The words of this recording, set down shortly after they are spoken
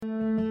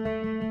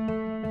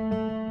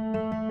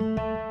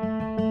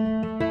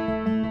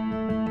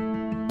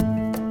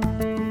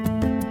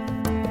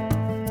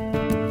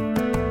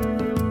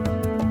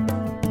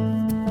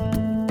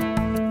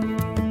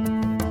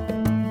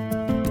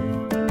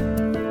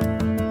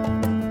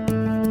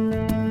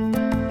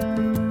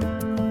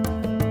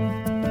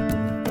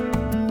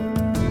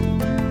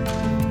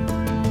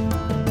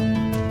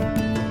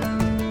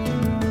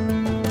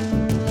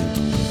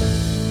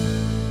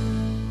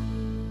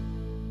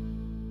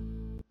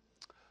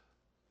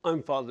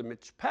I'm Father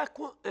Mitch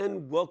Pacwa,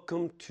 and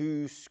welcome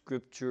to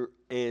Scripture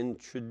and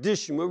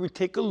Tradition, where we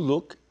take a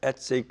look at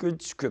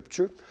sacred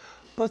Scripture,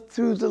 but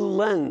through the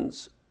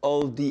lens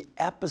of the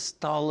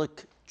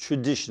apostolic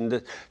tradition,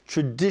 the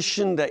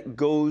tradition that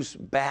goes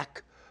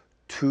back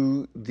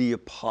to the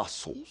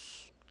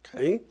apostles,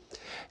 okay?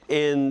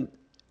 And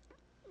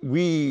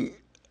we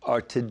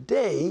are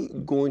today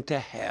going to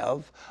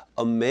have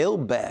a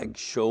mailbag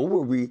show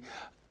where we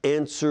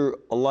answer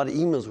a lot of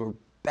emails. We're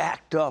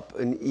backed up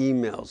in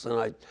emails, and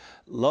I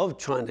love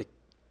trying to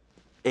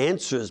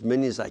answer as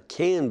many as I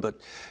can, but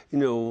you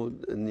know,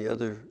 in the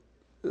other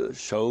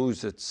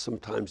shows, it's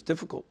sometimes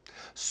difficult.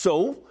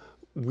 So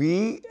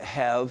we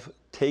have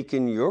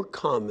taken your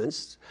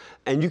comments,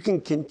 and you can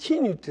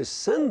continue to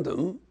send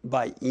them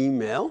by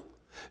email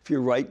if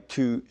you write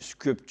to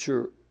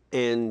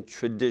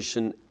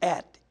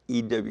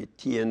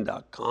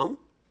scriptureandtradition@ewtn.com.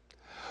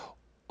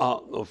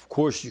 Of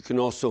course, you can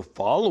also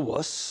follow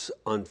us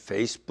on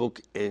Facebook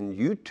and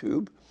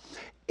YouTube,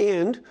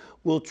 and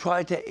we'll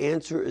try to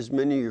answer as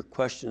many of your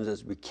questions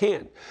as we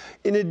can,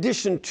 in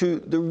addition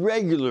to the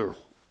regular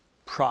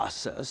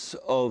process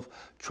of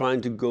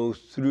trying to go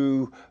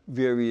through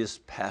various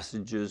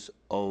passages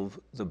of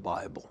the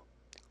Bible.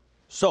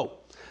 So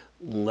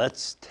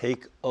let's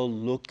take a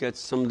look at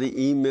some of the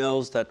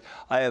emails that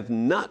I have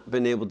not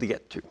been able to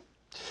get to.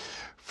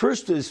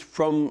 First is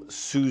from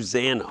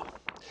Susanna.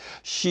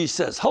 She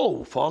says,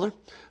 "Hello, Father.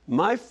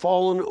 My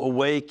fallen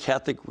away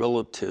Catholic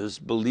relatives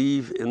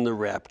believe in the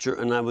rapture,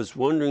 and I was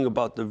wondering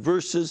about the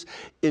verses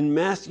in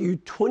Matthew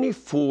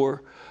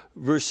 24,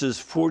 verses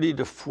 40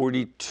 to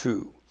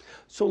 42.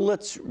 So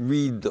let's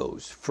read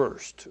those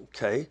first,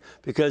 okay?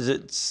 Because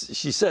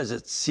she says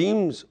it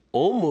seems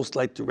almost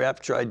like the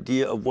rapture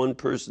idea of one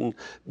person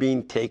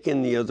being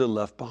taken, the other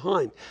left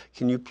behind.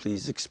 Can you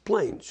please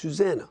explain?"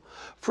 Susanna,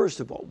 first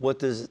of all, what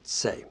does it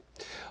say?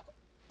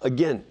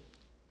 Again,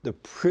 the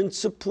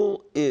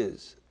principle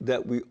is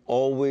that we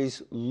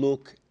always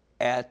look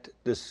at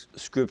the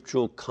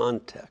scriptural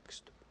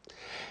context.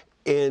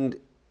 And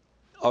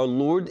our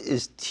Lord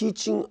is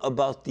teaching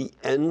about the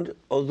end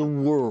of the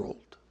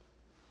world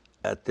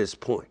at this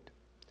point.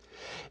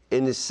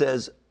 And it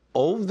says,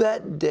 "Of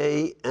that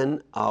day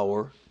and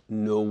hour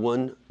no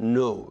one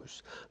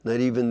knows, not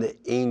even the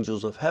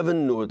angels of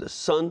heaven, nor the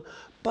Son,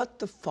 but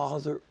the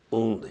Father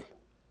only.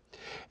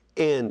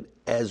 And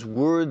as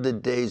were the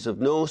days of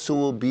Noah, so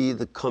will be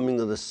the coming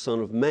of the Son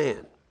of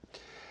Man.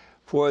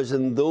 For as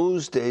in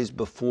those days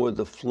before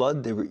the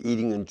flood, they were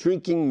eating and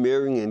drinking,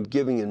 marrying and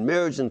giving in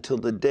marriage until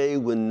the day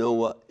when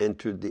Noah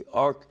entered the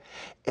ark,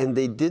 and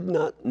they did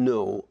not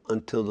know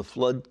until the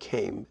flood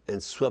came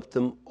and swept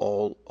them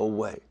all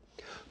away.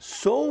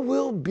 So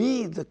will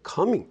be the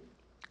coming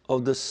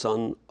of the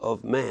Son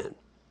of Man.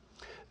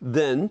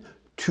 Then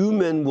 2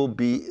 men will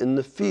be in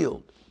the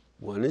field.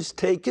 One is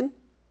taken,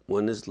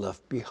 one is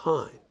left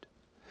behind.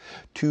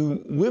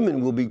 2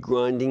 women will be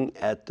grinding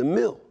at the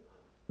mill.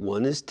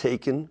 One is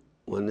taken,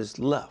 one is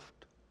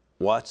left.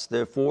 Watch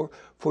therefore,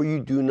 for you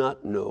do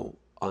not know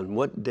on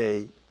what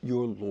day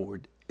your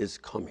Lord is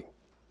coming."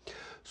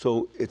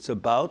 So it's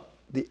about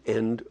the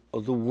end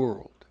of the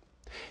world.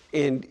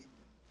 And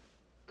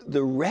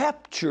the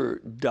rapture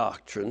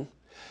doctrine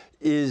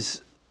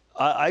is,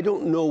 I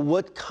don't know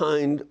what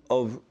kind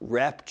of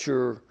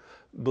rapture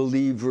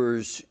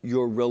believers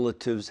your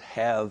relatives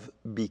have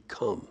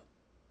become,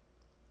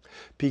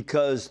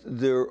 because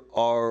there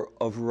are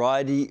a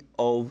variety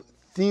of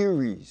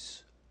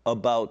theories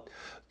about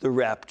the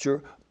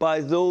rapture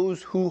by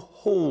those who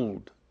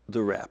hold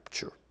the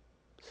rapture.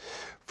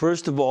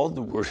 First of all,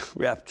 the word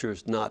rapture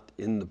is not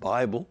in the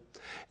Bible,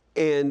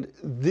 and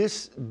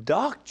this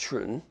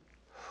doctrine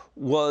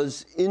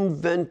was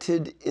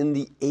invented in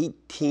the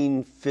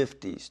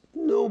 1850s.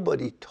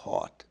 Nobody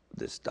taught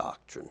this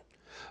doctrine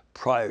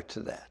prior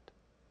to that.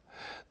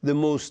 The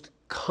most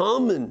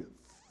common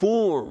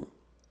form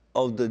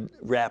of the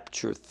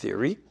rapture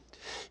theory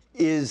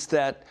is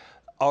that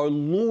our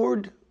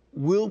Lord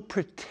will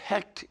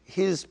protect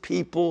his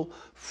people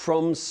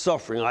from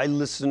suffering. I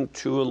listened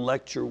to a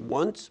lecture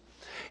once,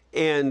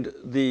 and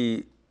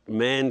the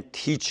man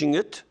teaching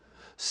it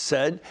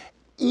said,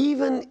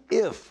 even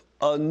if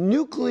a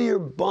nuclear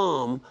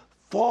bomb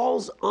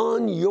falls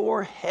on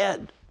your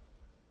head,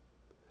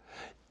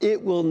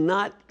 it will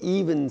not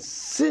even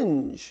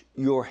singe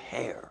your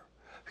hair,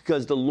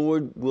 because the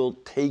Lord will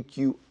take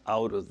you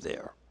out of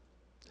there.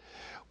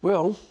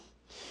 Well,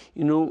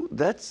 you know,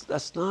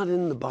 that's not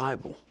in the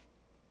Bible,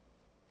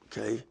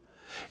 okay?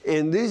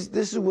 And this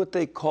is what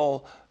they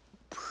call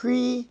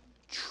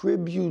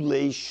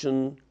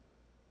pre-tribulation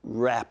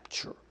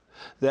rapture,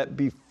 that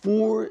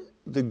before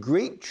the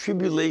great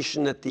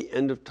tribulation at the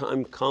end of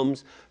time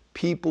comes,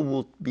 people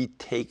will be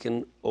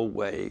taken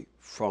away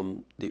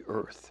from the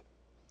earth.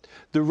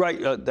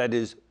 That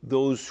is,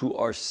 those who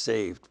are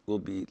saved will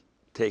be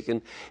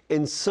taken,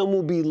 and some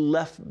will be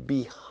left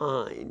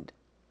behind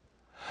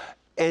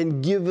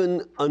and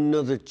given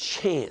another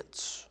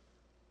chance.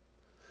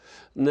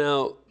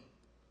 Now,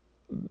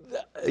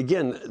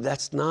 again,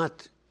 that's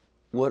not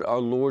what our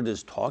Lord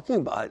is talking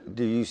about?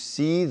 Do you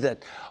see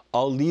that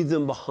I'll leave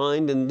them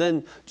behind and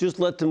then just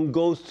let them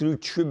go through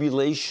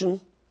tribulation?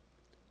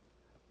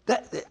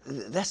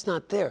 That's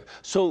not there.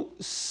 So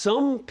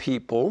some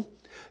people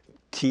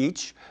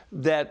teach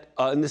that,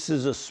 and this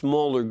is a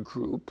smaller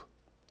group,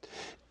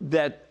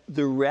 that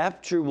the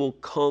rapture will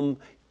come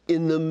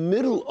in the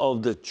middle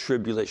of the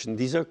tribulation.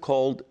 These are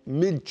called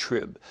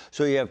mid-trib.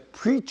 So you have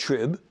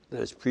pre-trib,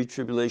 that is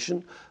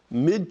pre-tribulation,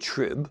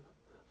 mid-trib,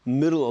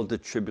 middle of the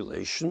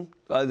tribulation,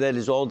 that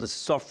is all the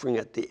suffering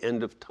at the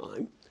end of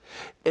time.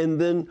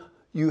 And then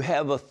you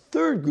have a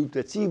third group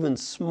that's even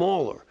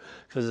smaller,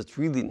 because it's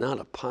really not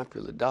a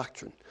popular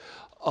doctrine,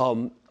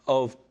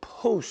 of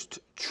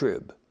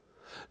post-trib,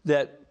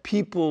 that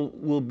people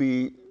will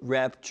be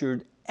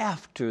raptured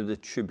after the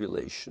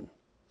tribulation.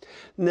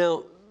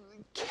 Now,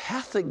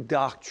 Catholic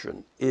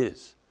doctrine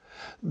is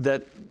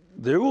that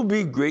there will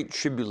be great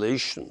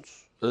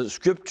tribulations. The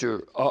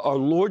Scripture, our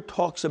Lord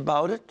talks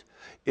about it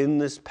in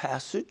this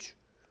passage,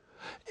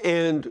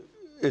 and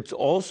it's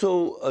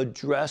also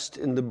addressed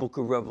in the book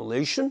of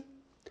Revelation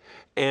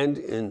and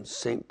in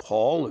St.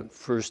 Paul and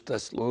 1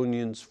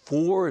 Thessalonians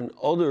 4 and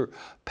other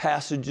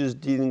passages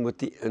dealing with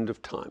the end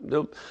of time.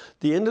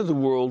 The end of the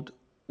world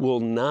will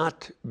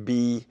not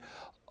be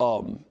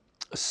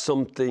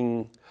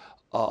something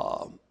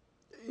that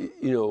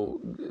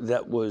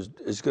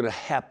is going to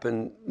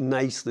happen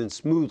nicely and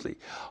smoothly.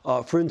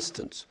 For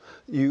instance,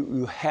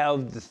 you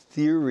have the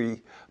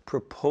theory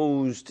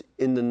proposed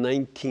in the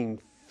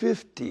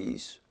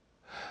 1950s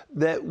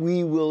that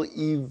we will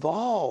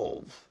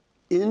evolve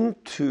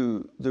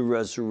into the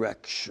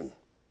resurrection.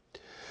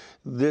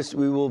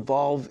 We will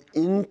evolve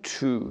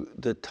into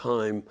the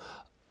time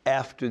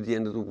after the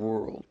end of the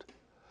world.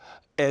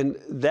 And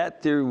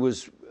that theory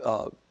was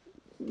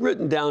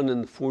written down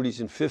in the 40s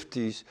and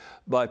 50s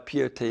by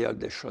Pierre Teilhard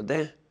de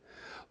Chardin,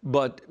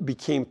 but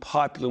became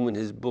popular when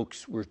his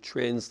books were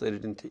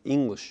translated into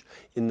English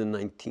in the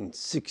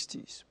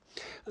 1960s.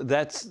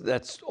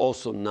 That's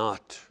also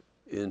not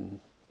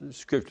in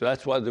Scripture.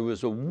 That's why there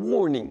was a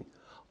warning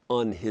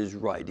on his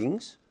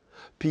writings,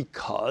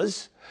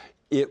 because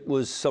it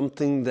was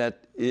something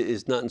that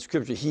is not in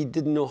Scripture. He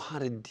didn't know how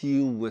to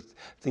deal with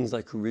things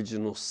like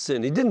original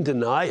sin. He didn't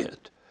deny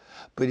it,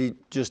 but he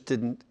just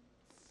didn't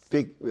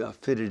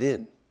fit it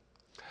in.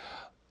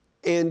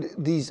 And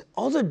these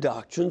other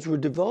doctrines were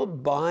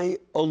developed by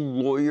a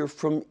lawyer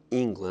from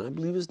England, I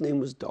believe his name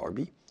was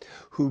Darby,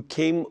 who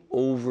came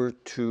over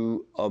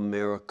to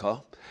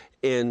America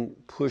and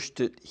pushed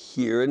it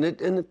here, and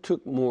it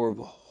took more of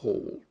a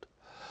hold.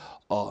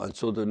 And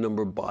so there are a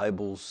number of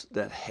Bibles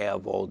that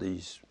have all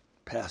these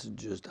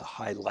passages to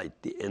highlight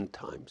the end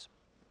times.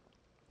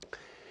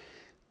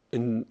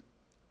 And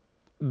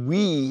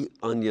we,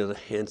 on the other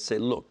hand, say,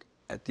 look,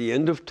 at the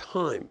end of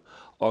time,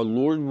 our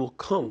Lord will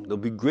come. There'll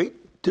be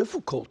great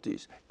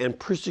difficulties and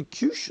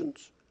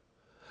persecutions.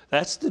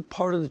 That's the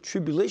part of the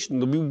tribulation.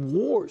 There'll be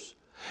wars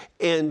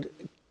and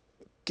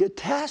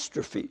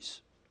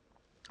catastrophes.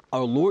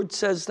 Our Lord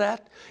says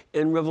that,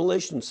 and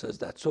Revelation says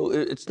that. So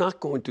it's not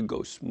going to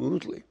go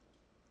smoothly.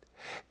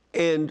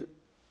 And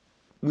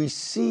we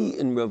see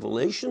in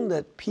Revelation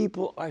that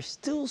people are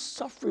still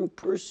suffering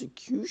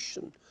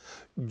persecution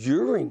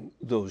during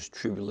those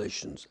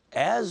tribulations,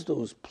 as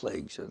those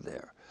plagues are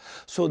there.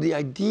 So the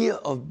idea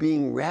of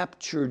being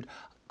raptured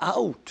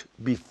out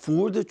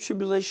before the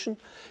tribulation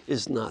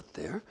is not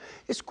there.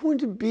 It's going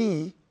to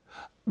be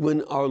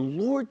when our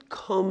Lord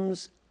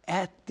comes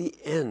at the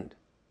end.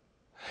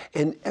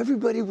 And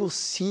everybody will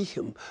see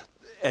him,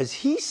 as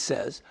he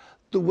says,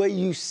 the way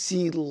you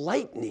see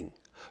lightning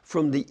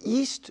from the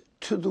east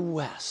to the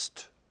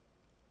west.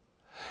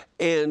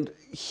 And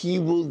he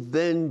will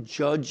then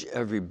judge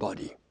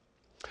everybody.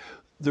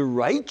 The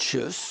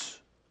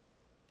righteous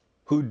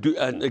who do,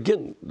 and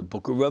again, the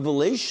book of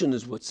Revelation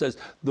is what says,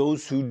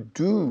 those who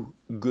do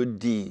good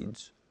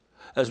deeds,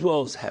 as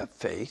well as have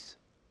faith,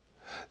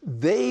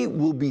 they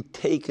will be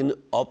taken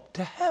up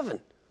to heaven.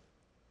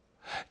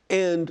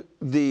 And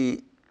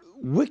the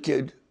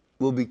wicked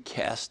will be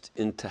cast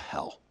into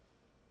hell.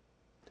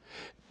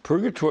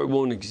 Purgatory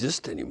won't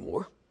exist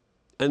anymore,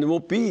 and there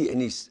won't be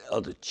any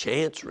other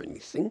chance or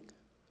anything.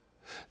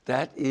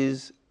 That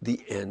is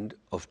the end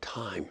of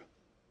time.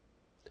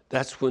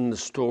 That's when the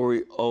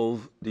story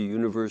of the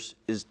universe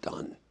is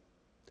done.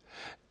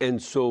 And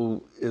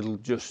so it'll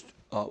just,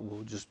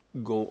 will just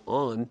go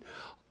on,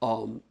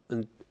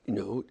 and,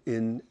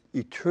 in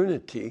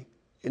eternity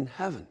in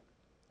heaven.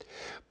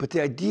 But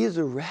the idea of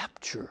the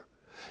rapture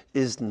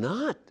is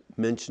not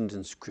mentioned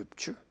in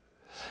Scripture.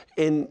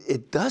 And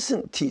it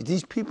doesn't teach,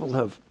 these people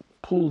have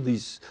pulled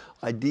these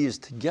ideas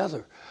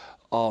together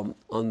on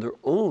their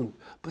own,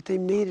 but they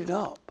made it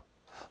up.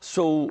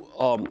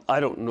 So I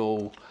don't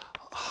know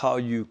how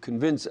you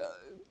convince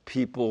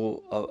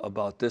people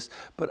about this,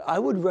 but I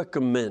would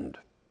recommend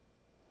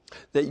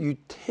that you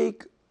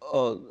take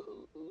a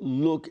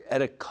look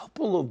at a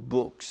couple of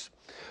books.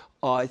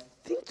 I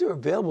think they're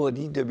available at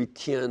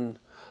EWTN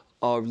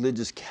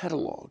Religious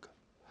Catalog.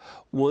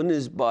 One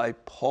is by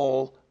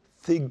Paul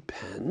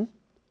Thigpen,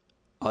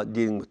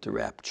 dealing with the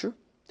rapture.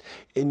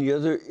 And the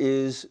other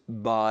is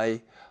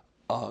by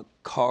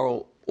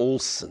Carl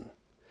Olson.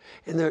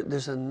 And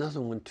there's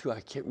another one too.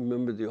 I can't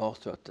remember the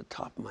author at the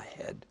top of my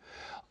head.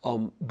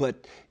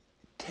 But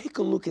take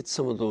a look at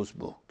some of those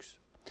books.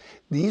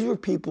 These were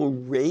people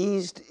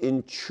raised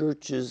in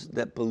churches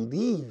that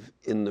believe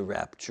in the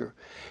rapture.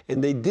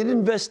 And they did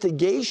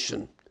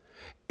investigation,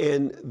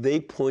 and they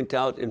point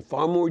out in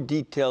far more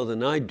detail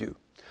than I do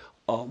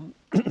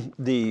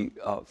the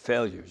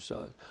failures.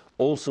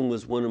 Olson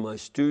was one of my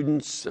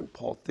students, and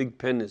Paul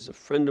Thigpen is a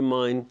friend of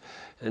mine.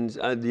 And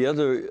the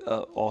other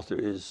author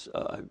is,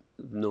 I've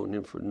known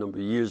him for a number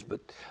of years, but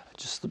it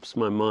just slips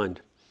my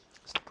mind.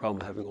 It's the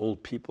problem of having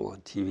old people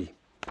on TV.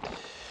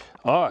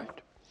 All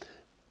right,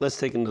 let's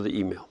take another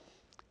email.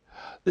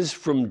 This is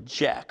from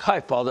Jack. Hi,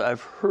 Father.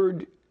 I've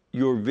heard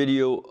your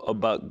video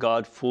about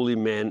God fully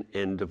man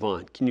and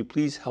divine. Can you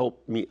please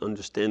help me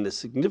understand the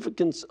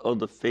significance of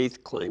the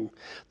faith claim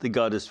that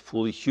God is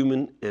fully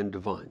human and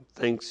divine?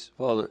 Thanks,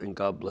 Father, and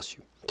God bless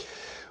you.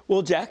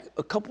 Well, Jack,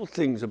 a couple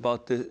things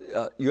about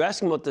you're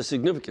asking about the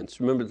significance.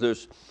 Remember,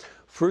 there's,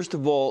 first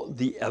of all,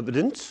 the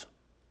evidence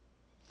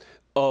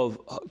of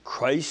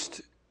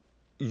Christ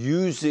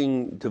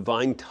using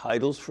divine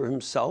titles for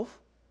himself,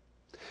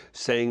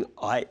 saying,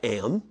 I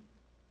am.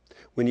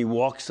 When he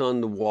walks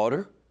on the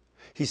water,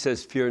 he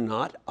says, fear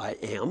not, I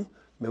am.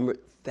 Remember,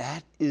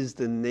 that is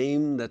the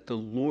name that the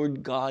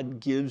Lord God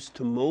gives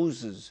to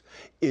Moses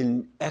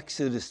in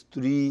Exodus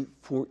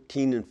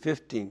 3:14 and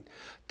 15.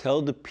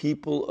 Tell the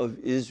people of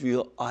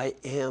Israel, I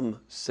am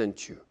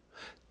sent you.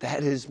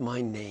 That is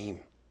my name.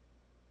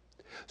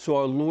 So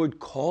our Lord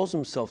calls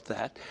himself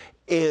that.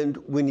 And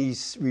when he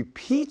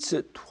repeats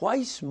it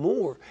twice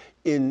more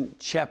in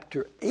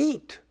chapter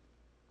 8,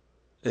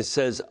 it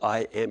says,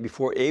 I am,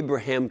 before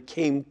Abraham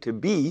came to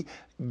be,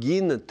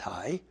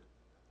 Ginatai,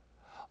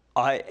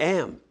 I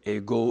am,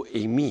 ego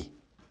eimi.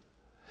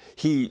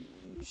 He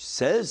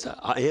says,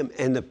 I am,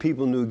 and the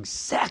people knew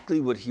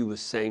exactly what he was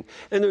saying.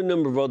 And there are a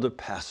number of other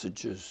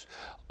passages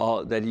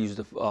that he used.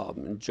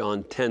 In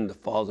John 10, the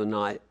Father and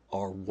I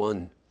are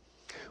one.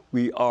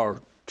 We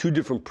are two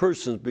different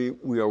persons,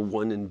 but we are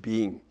one in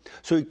being.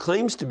 So he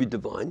claims to be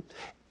divine,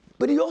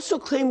 but he also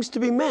claims to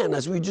be man,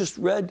 as we just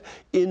read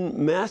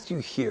in Matthew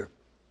here.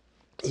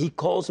 He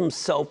calls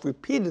himself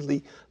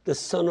repeatedly the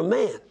Son of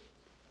Man,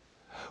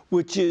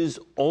 which is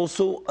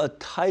also a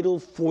title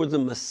for the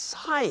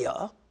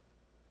Messiah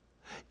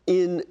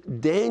in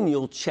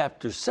Daniel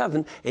chapter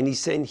 7, and he's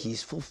saying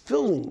he's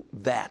fulfilling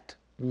that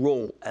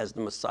role as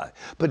the Messiah.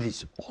 But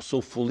he's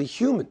also fully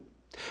human,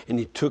 and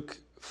he took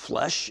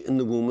flesh in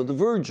the womb of the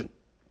Virgin.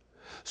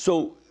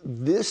 So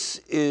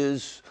this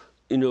is,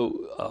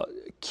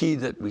 key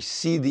that we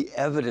see the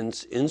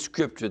evidence in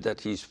Scripture that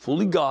he's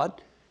fully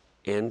God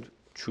and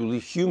truly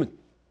human,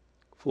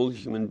 fully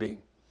human being.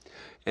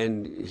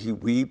 And he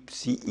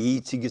weeps, he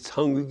eats, he gets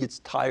hungry, gets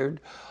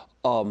tired,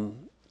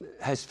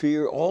 has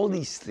fear, all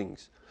these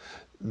things.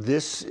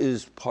 This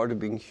is part of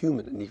being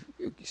human, and he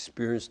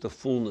experienced the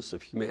fullness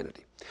of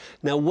humanity.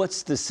 Now,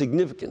 what's the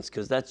significance?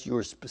 Because that's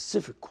your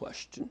specific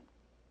question.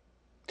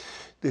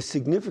 The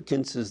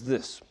significance is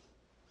this.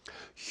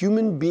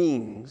 Human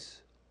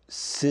beings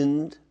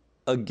sinned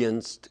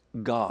against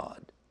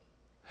God,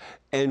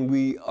 and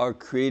we are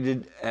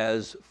created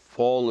as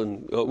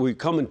fallen, we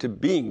come into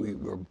being, we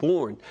were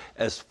born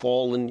as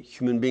fallen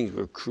human beings.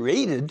 We're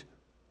created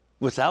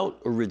without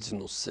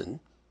original sin,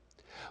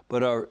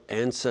 but our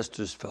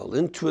ancestors fell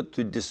into it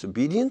through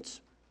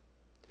disobedience,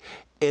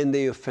 and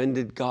they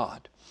offended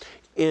God.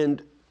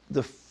 And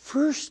the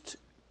first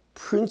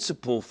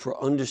principle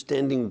for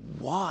understanding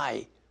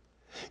why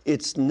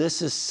it's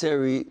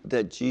necessary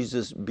that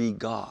Jesus be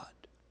God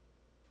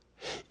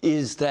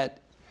is that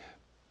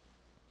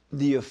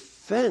the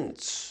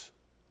offense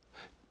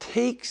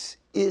takes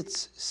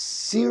its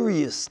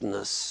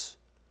seriousness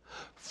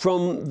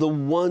from the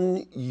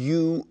one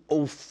you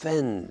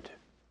offend.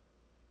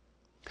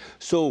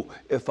 So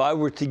if I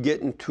were to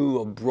get into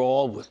a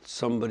brawl with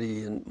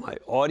somebody in my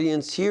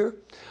audience here,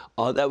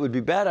 that would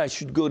be bad. I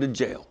should go to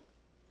jail,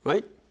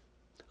 right?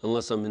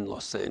 Unless I'm in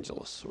Los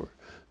Angeles or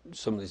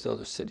some of these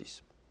other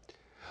cities.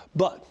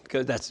 But,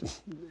 because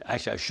that's,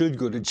 actually I should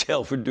go to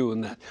jail for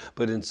doing that,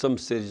 but in some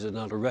cities they're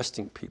not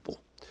arresting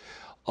people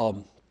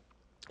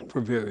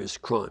for various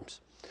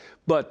crimes.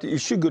 But you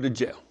should go to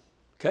jail,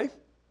 okay?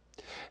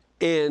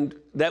 And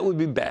that would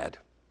be bad.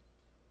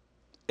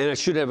 And I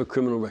should have a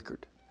criminal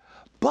record.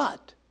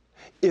 But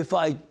if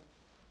I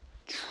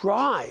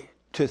try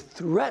to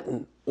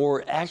threaten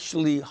or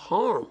actually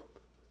harm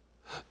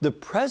the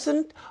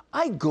president,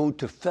 I go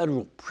to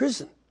federal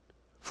prison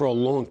for a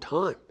long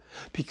time,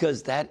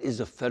 because that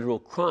is a federal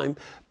crime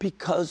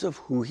because of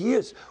who he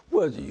is.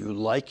 Whether you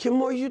like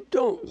him or you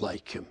don't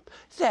like him,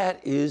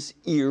 that is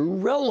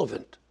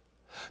irrelevant,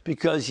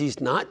 because he's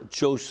not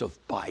Joseph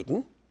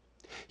Biden.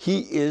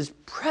 He is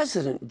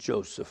President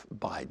Joseph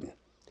Biden.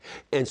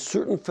 And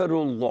certain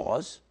federal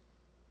laws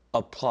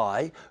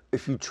apply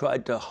if you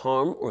tried to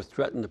harm or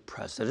threaten the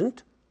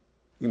president.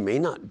 You may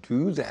not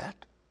do that.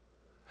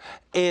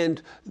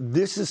 And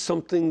this is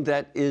something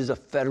that is a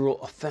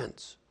federal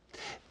offense.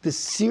 The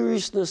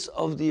seriousness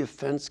of the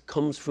offense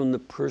comes from the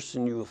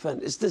person you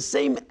offend. It's the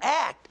same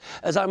act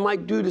as I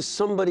might do to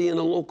somebody in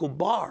a local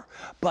bar,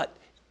 but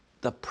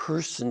the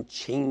person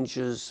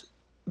changes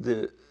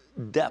the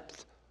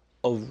depth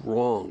of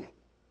wrong.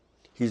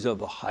 He's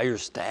of a higher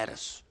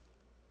status.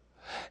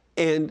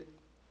 And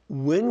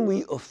when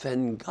we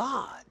offend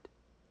God,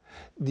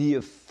 the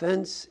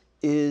offense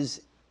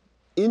is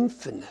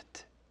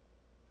infinite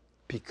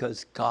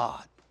because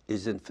God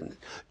is infinite.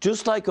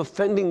 Just like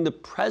offending the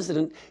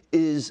president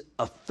is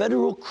a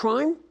federal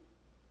crime,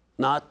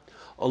 not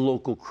a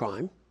local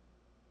crime,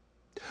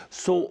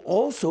 so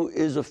also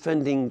is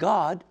offending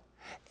God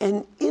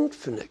an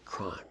infinite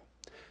crime.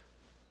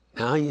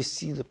 Now you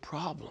see the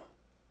problem.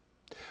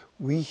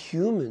 We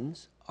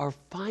humans are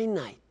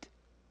finite.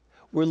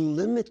 We're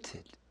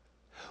limited.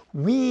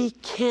 We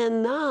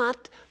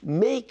cannot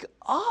make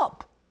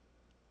up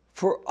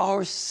for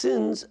our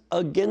sins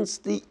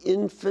against the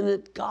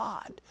infinite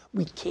God.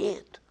 We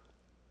can't.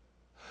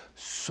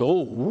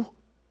 So,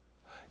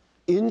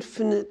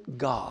 infinite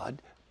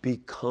God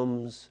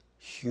becomes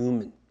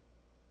human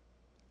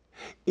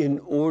in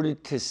order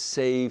to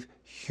save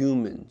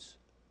humans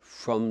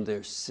from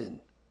their sin.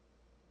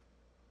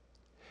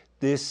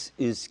 This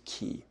is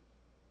key.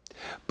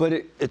 But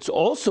it's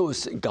also,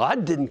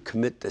 God didn't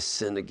commit the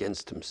sin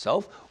against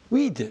himself.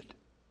 We did.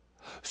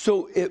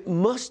 So it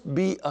must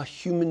be a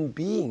human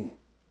being.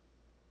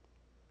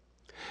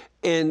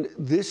 And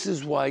this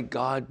is why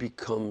God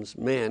becomes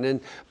man.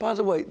 And by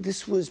the way,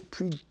 this was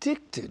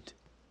predicted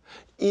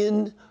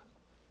in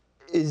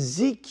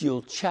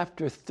Ezekiel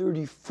chapter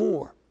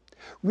 34.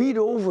 Read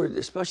over it,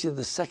 especially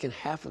the second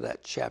half of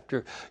that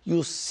chapter.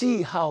 You'll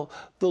see how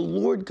the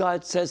Lord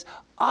God says,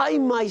 I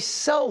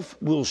myself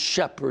will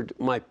shepherd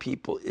my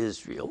people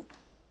Israel.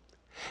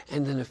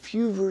 And then a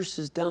few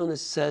verses down it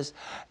says,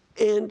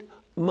 and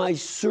my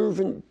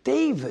servant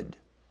David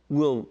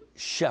will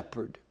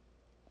shepherd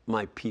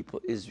my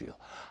people Israel.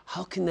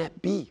 How can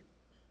that be?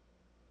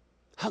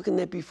 How can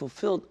that be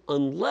fulfilled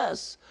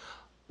unless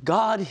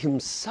God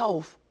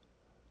himself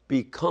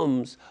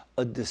becomes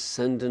a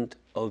descendant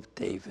of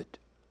David?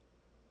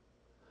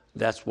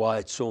 That's why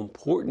it's so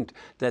important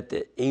that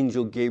the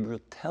angel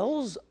Gabriel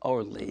tells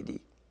Our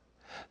Lady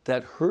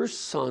that her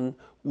son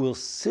will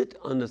sit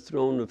on the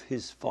throne of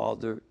his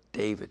father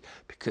David,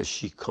 because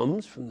she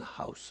comes from the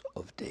house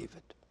of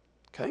David.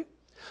 Okay?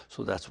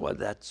 So that's why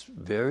that's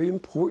very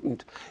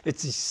important.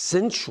 It's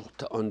essential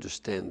to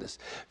understand this.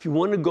 If you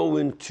want to go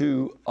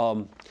into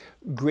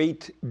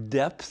great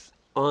depth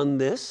on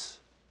this,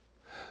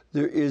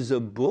 there is a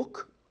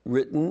book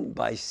written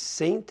by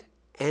Saint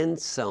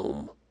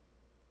Anselm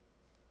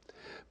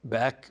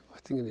back, I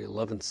think, in the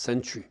 11th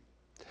century.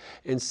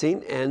 And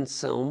Saint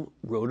Anselm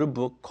wrote a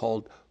book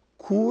called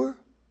Cur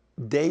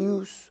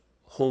Deus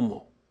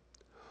Homo.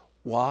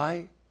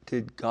 Why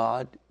did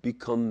God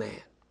become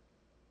man?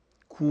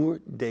 Cur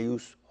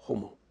Deus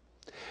Homo.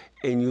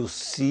 And you'll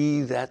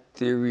see that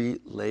theory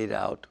laid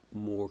out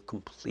more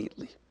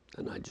completely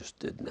than I just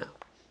did now.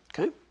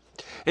 Okay?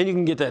 And you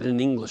can get that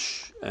in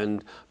English,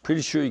 and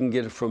pretty sure you can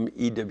get it from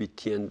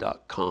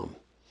ewtn.com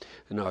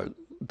in our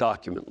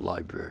document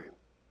library.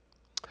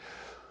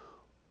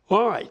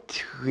 All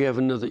right, we have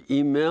another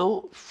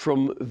email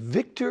from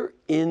Victor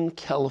in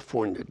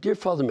California. Dear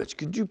Father Mitch,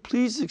 could you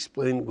please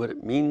explain what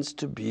it means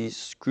to be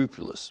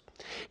scrupulous?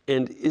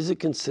 And is it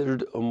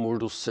considered a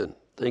mortal sin?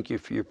 Thank you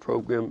for your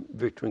program,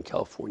 Victor in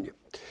California.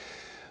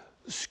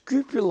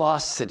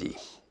 Scrupulosity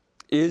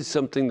is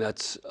something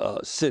that's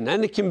sin,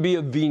 and it can be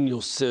a venial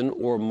sin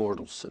or a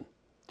mortal sin.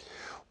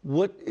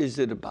 What is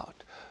it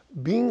about?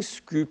 Being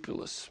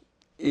scrupulous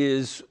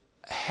is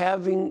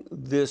having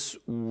this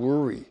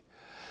worry,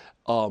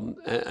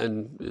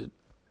 and it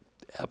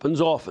happens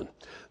often,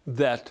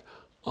 that,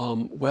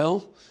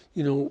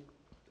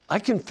 I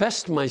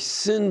confessed my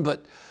sin,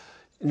 but,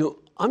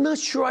 I'm not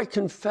sure I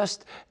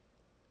confessed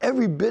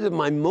every bit of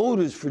my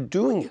motives for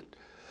doing it.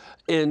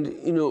 And,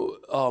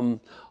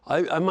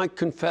 I might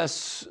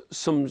confess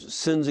some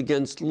sins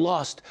against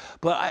lust,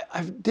 but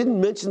I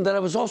didn't mention that I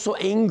was also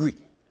angry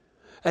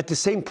at the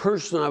same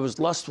person I was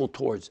lustful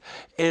towards.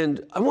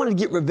 And I wanted to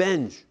get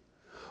revenge.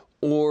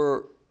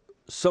 Or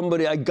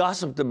somebody I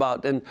gossiped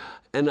about, and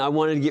I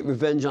wanted to get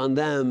revenge on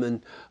them.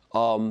 And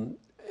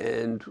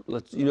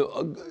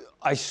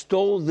I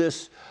stole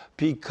this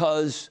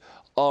because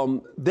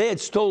they had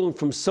stolen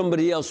from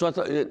somebody else. So I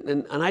thought,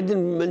 and I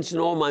didn't mention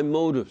all my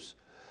motives.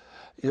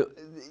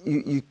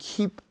 You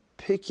keep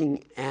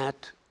picking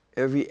at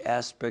every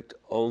aspect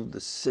of the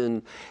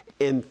sin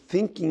and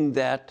thinking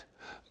that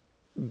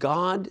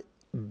God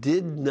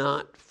did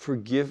not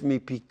forgive me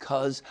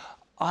because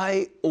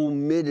I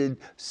omitted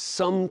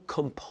some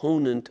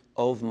component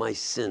of my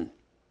sin.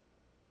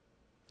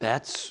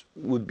 That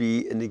would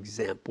be an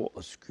example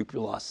of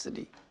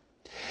scrupulosity.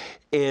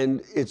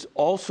 And it's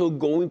also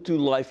going through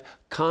life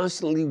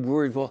constantly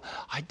worried, well,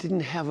 I didn't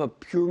have a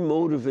pure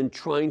motive in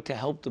trying to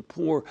help the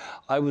poor.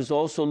 I was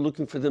also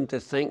looking for them to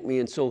thank me,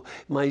 and so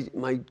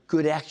my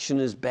good action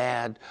is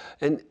bad.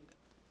 And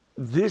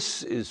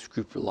this is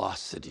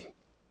scrupulosity.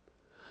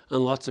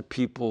 And lots of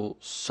people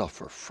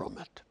suffer from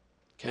it,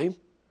 okay?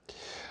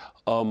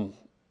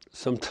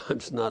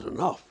 Sometimes not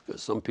enough,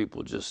 because some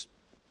people just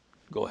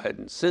go ahead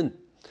and sin.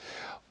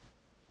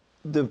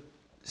 The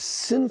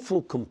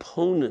sinful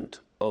component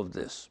of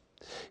this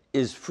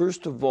is,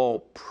 first of all,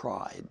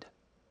 pride.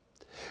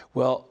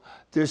 Well,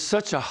 there's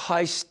such a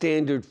high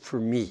standard for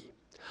me.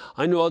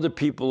 I know other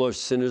people are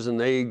sinners and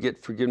they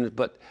get forgiveness,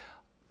 but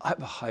I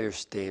have a higher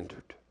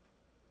standard.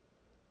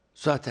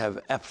 So I have to have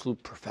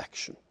absolute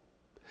perfection.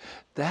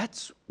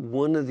 That's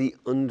one of the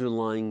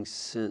underlying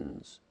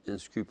sins in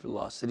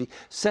scrupulosity.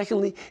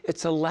 Secondly,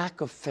 it's a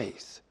lack of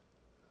faith.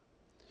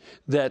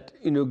 That,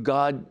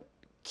 God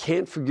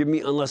can't forgive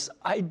me unless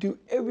I do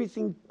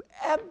everything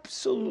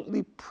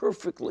absolutely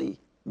perfectly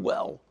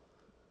well,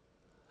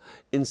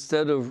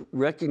 instead of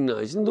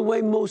recognizing the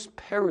way most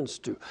parents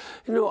do.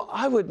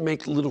 I would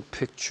make little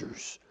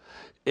pictures,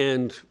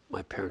 and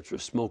my parents were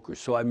smokers,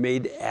 so I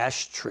made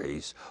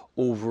ashtrays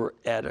over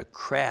at a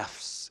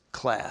crafts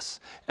class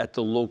at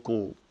the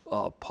local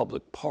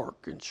public park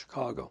in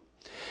Chicago.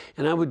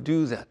 And I would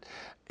do that.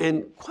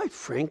 And quite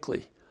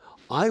frankly,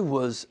 I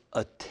was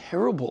a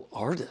terrible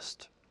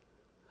artist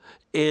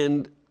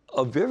and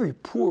a very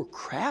poor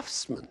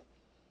craftsman.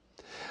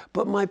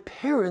 But my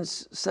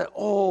parents said,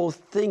 oh,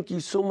 thank you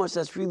so much,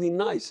 that's really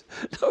nice.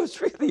 That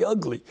was really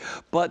ugly,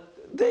 but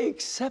they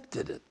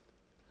accepted it.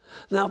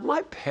 Now, if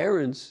my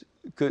parents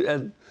could,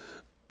 and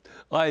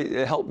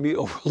it helped me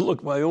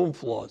overlook my own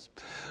flaws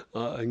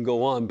and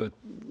go on, but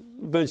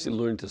eventually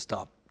learned to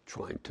stop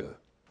trying to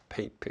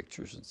paint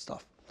pictures and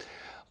stuff.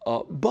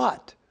 So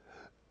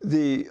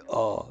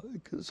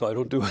I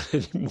don't do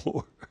it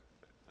anymore.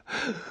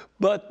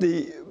 But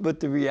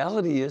the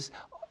reality is,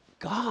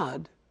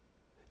 God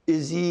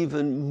is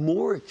even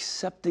more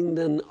accepting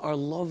than our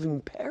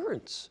loving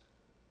parents.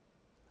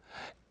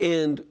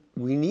 And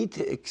we need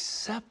to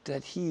accept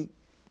that He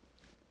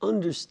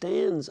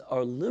understands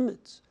our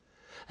limits.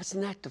 That's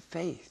an act of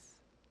faith.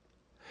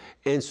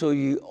 And so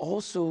you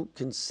also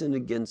can sin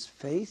against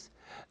faith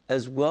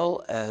as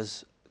well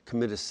as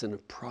commit a sin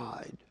of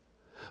pride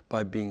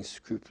by being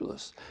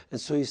scrupulous. And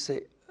so you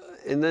say,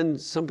 and then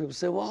some people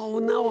say, well,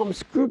 now I'm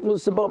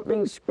scrupulous about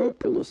being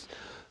scrupulous.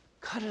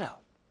 Cut it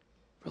out.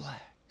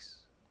 Relax.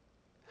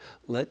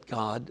 Let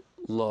God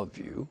love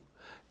you.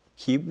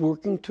 Keep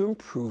working to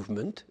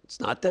improvement. It's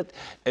not that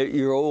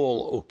you're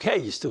all okay,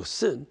 you still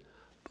sin.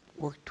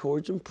 But work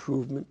towards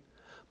improvement.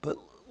 But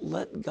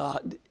let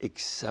God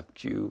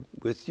accept you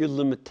with your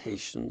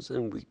limitations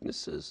and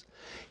weaknesses,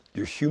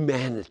 your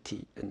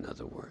humanity, in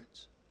other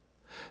words,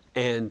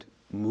 and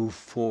move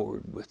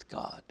forward with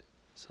God.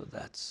 So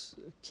that's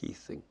a key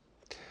thing.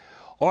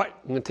 All right,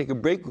 I'm going to take a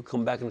break. We'll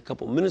come back in a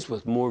couple of minutes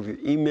with more of your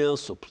emails,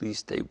 so please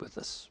stay with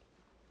us.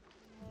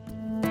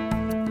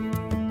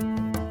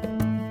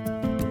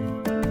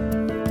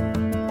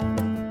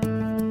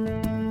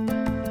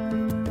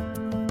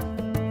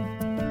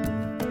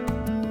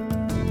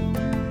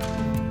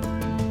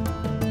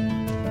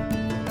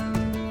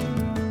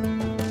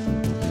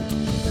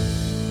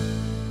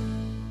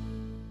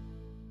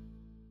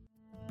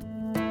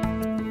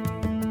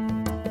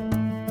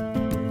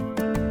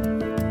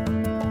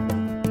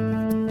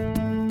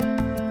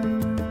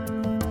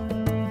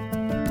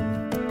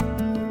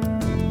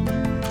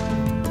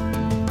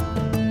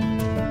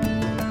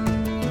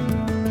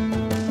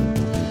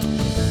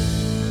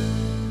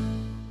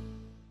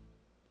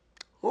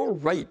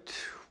 Right,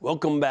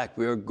 welcome back.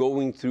 We are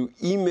going through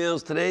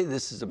emails today.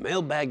 This is a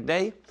mailbag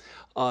day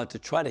to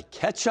try to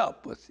catch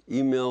up with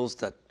emails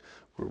that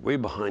we're way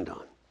behind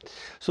on.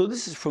 So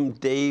this is from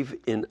Dave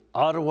in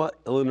Ottawa,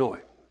 Illinois.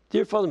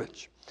 Dear Father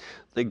Mitch,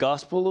 the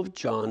Gospel of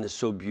John is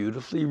so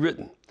beautifully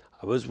written.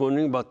 I was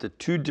wondering about the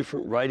two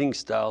different writing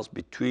styles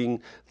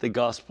between the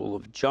Gospel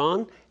of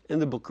John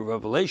and the book of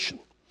Revelation.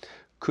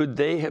 Could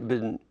they have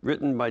been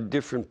written by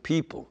different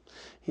people?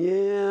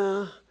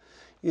 Yeah.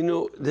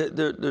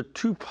 There are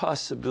two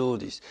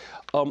possibilities.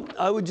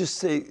 I would just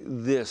say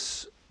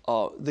this.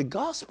 The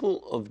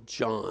Gospel of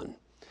John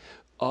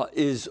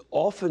is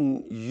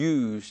often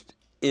used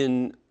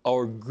in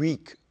our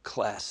Greek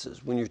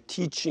classes. When you're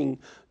teaching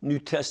New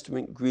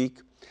Testament Greek,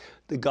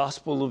 the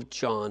Gospel of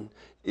John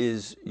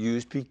is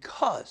used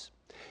because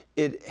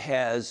it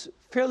has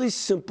fairly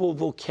simple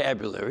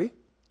vocabulary.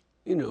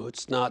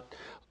 It's not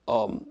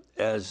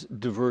as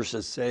diverse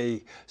as,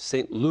 say,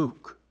 St.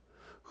 Luke,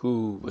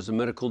 who was a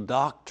medical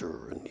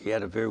doctor, and he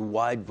had a very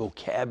wide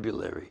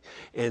vocabulary.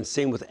 And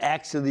same with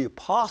Acts of the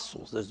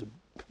Apostles.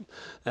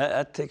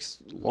 That takes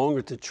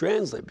longer to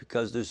translate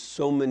because there's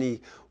so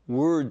many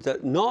words,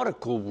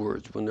 nautical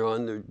words, when they're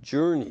on their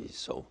journeys.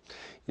 So,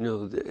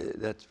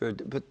 that's very,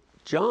 but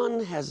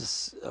John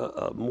has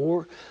a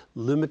more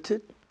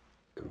limited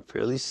and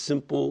fairly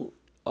simple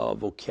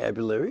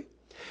vocabulary.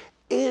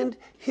 And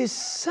his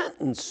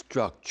sentence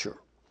structure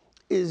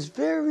is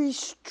very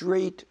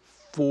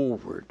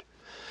straightforward.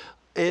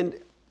 And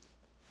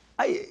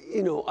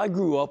I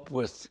grew up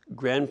with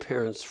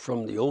grandparents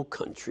from the old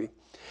country,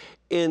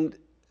 and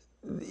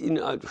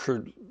I've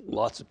heard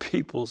lots of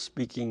people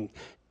speaking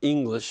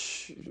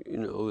English,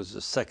 as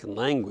a second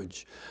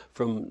language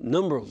from a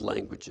number of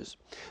languages.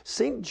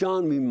 St.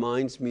 John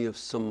reminds me of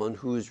someone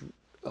who is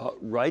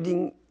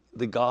writing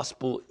the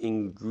gospel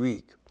in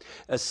Greek,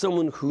 as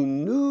someone who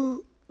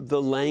knew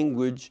the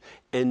language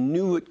and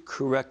knew it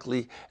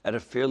correctly at a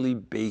fairly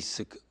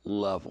basic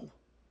level.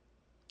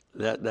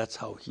 That's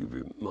how he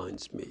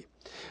reminds me.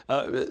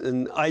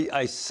 And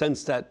I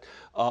sense that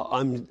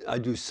I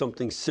do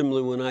something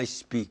similar when I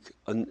speak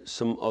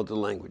some other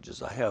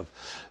languages. I have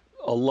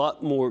a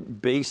lot more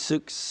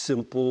basic,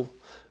 simple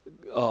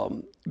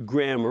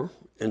grammar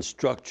and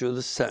structure of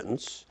the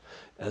sentence,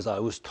 as I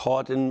was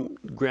taught in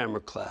grammar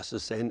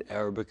classes, say in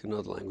Arabic and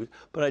other language,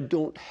 but I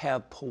don't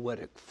have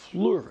poetic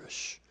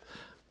flourish,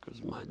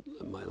 because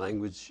my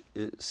language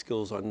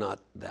skills are not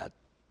that,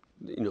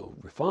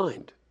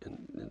 refined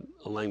in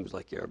a language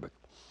like Arabic.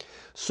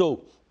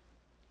 So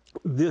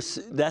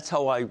that's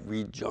how I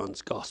read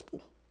John's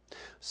gospel.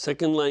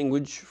 Second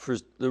language for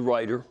the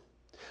writer,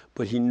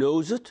 but he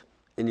knows it,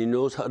 and he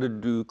knows how to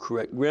do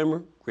correct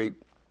grammar.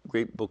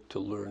 Great book to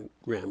learn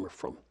grammar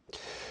from.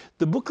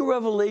 The book of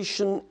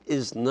Revelation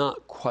is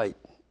not quite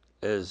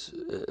as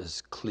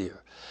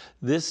clear.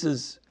 This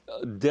is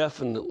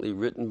definitely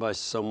written by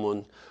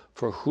someone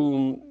for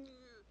whom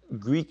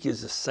Greek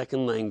is a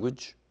second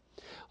language,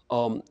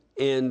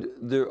 and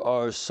there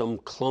are some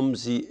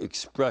clumsy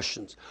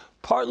expressions,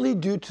 partly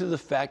due to the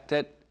fact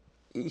that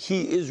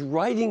he is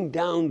writing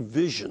down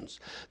visions.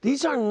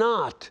 These are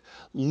not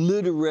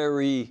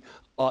literary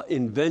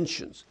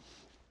inventions.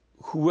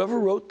 Whoever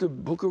wrote the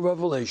book of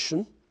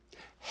Revelation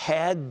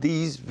had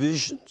these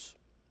visions,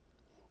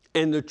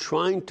 and they're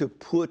trying to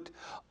put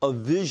a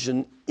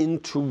vision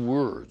into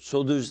words.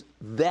 So there's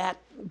that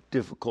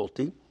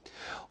difficulty.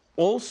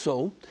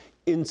 Also,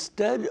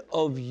 instead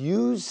of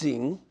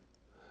using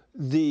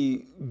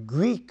the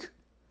Greek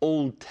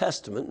Old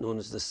Testament, known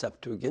as the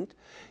Septuagint,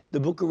 the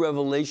book of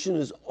Revelation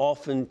is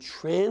often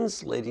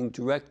translating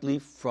directly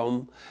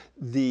from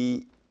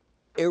the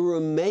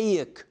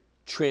Aramaic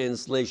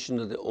translation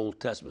of the Old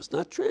Testament. It's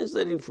not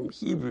translating from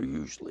Hebrew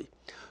usually.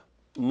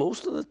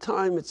 Most of the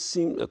time, it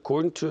seems,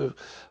 according to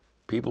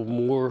people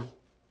more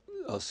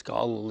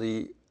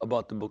scholarly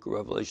about the book of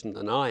Revelation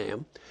than I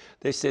am,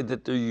 they say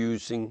that they're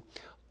using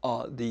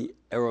the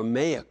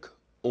Aramaic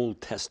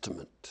Old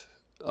Testament,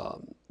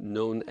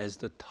 known as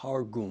the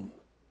Targum.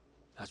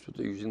 That's what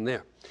they're using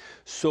there.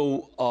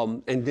 So,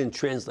 and then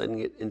translating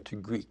it into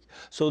Greek.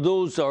 So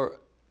those are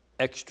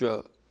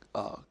extra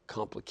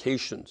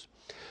complications.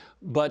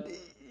 But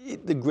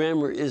the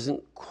grammar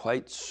isn't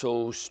quite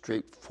so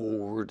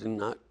straightforward and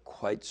not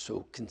quite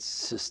so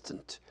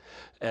consistent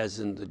as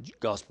in the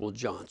Gospel of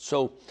John.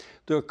 So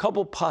there are a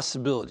couple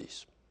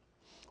possibilities.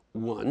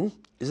 One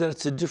is that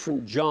it's a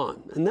different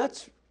John, and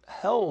that's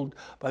held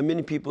by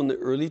many people in the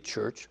early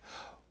church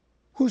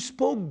who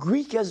spoke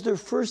Greek as their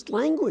first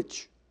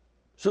language.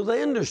 So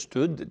they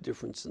understood the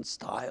difference in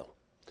style,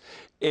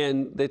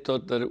 and they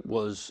thought that it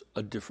was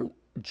a different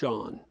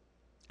John.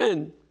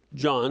 And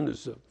John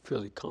is a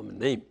fairly common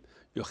name.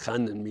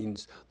 Yochanan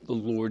means the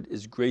Lord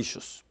is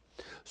gracious.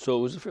 So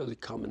it was a fairly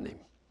common name.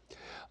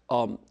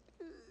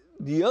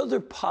 The other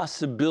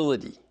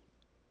possibility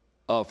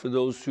for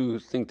those who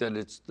think that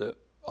it's the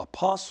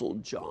Apostle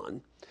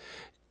John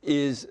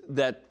is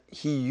that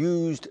he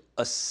used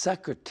a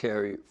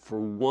secretary for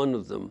one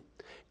of them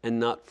and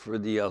not for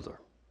the other,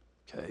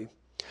 okay?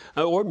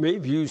 Or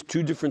maybe used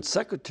two different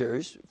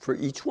secretaries for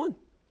each one.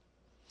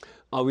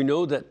 We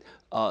know that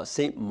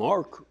St.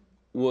 Mark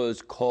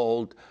was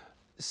called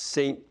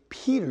St.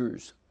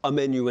 Peter's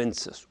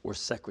amanuensis, or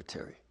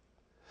secretary.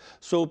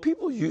 So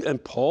people use,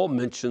 and Paul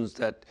mentions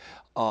that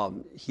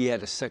he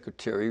had a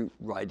secretary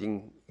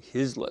writing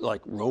his,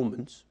 like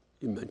Romans,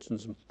 he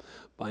mentions them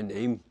by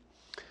name,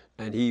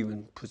 and he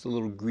even puts a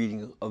little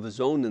greeting of his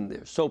own in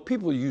there. So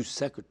people use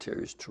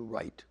secretaries to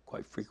write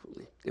quite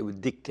frequently. They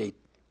would dictate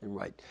and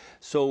write.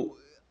 So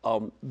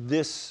I'm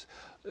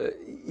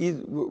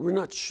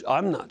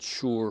not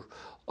sure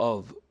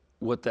of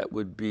what that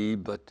would be,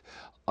 but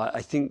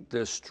I think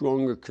the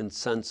stronger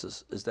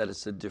consensus is that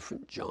it's a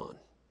different John,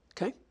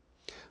 okay?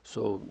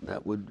 So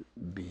that would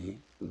be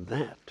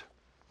that.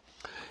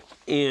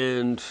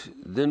 And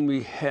then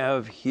we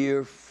have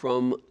here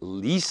from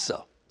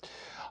Lisa.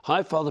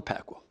 Hi, Father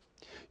Pacwa.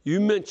 You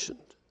mentioned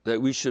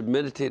that we should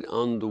meditate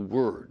on the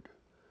Word,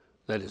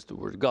 that is the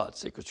Word of God,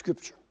 sacred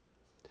Scripture.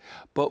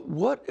 But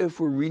what if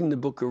we're reading the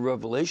book of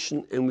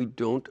Revelation and we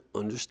don't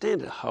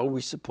understand it? How are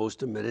we supposed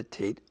to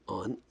meditate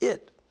on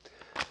it?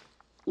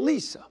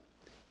 Lisa,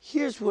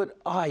 here's what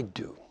I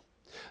do.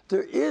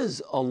 There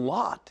is a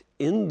lot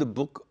in the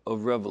book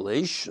of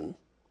Revelation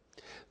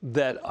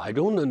that I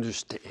don't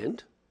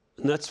understand,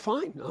 and that's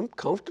fine. I'm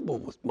comfortable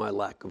with my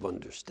lack of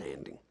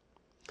understanding.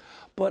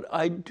 But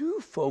I do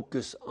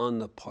focus on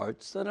the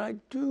parts that I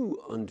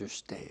do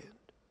understand.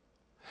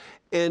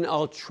 And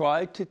I'll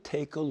try to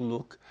take a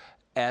look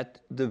at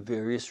the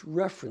various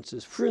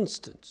references. For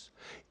instance,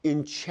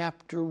 in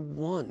chapter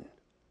 1,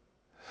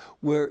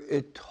 where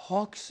it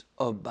talks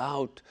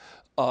about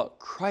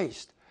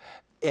Christ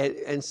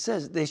and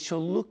says, they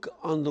shall look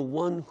on the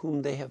one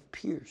whom they have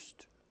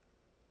pierced.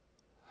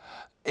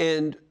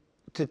 And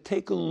to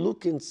take a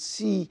look and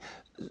see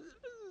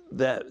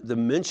that the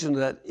mention of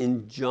that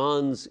in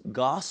John's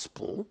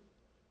Gospel,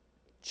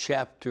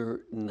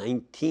 chapter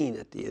 19,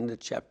 at the end of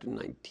chapter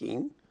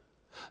 19,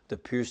 the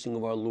piercing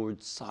of our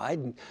Lord's side.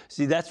 And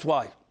see, that's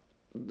why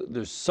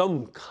there's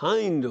some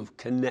kind of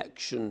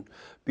connection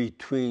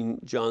between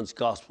John's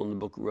Gospel and the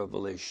book of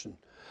Revelation.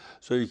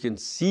 So you can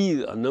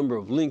see a number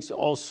of links,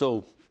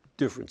 also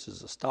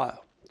differences of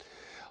style.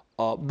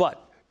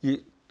 But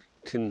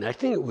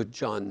connecting it with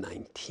John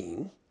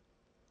 19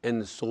 and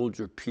the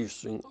soldier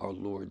piercing our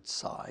Lord's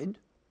side.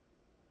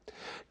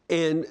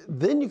 And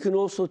then you can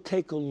also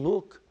take a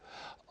look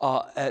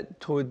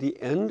toward the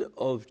end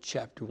of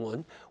chapter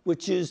 1,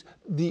 which is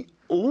the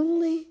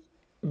only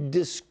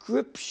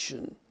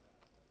description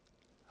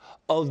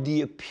of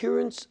the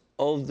appearance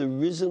of the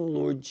risen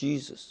Lord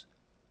Jesus.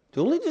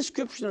 The only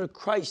description of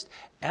Christ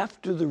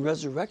after the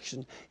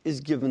resurrection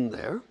is given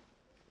there.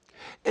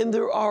 And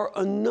there are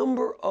a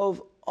number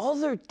of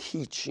other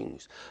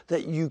teachings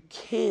that you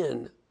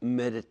can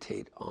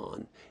meditate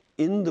on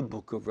in the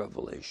book of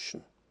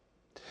Revelation.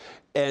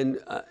 And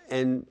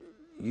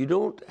you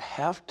don't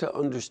have to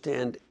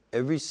understand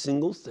every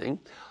single thing.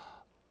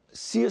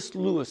 C.S.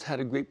 Lewis had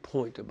a great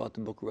point about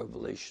the book of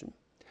Revelation.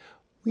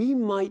 We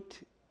might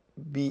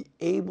be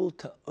able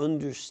to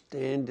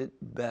understand it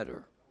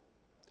better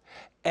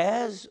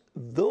as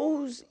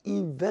those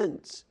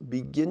events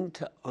begin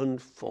to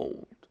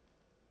unfold.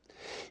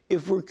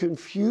 If we're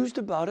confused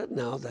about it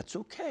now, that's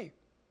okay.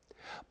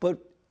 But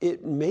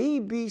it may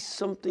be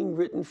something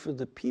written for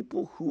the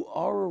people who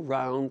are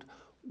around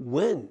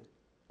when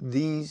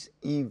these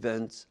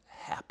events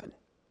happen.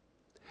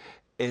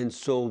 And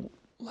so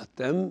let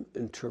them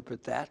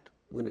interpret that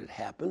when it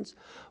happens.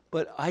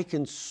 But I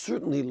can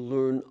certainly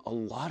learn a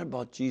lot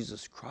about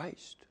Jesus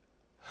Christ.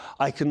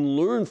 I can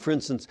learn, for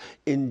instance,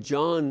 in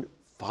John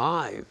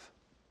 5,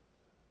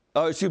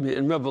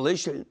 in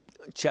Revelation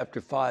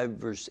chapter 5,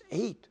 verse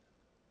 8,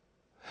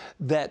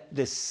 that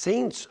the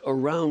saints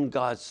around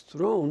God's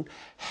throne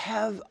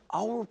have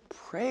our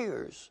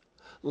prayers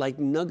like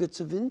nuggets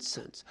of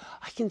incense.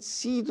 I can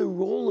see the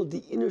role of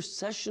the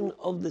intercession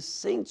of the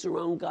saints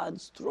around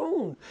God's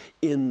throne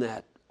in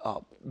that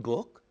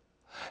book.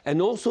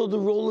 And also the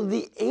role of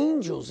the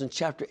angels in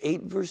chapter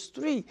 8, verse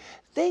 3.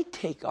 They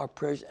take our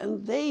prayers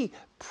and they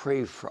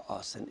pray for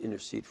us and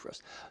intercede for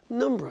us.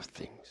 Number of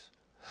things.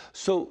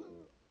 So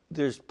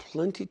there's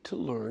plenty to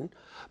learn,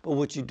 but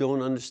what you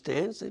don't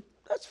understand, say,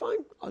 that's fine.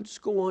 I'll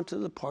just go on to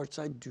the parts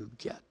I do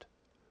get.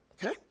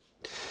 Okay?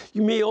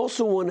 You may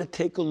also want to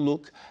take a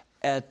look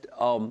at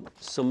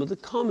some of the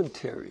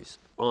commentaries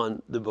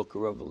on the book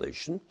of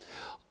Revelation,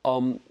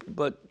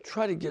 but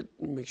try to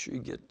make sure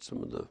you get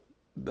some of the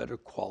better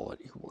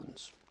quality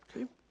ones.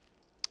 Okay?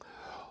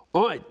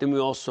 All right, then we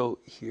also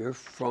hear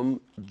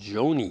from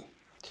Joni.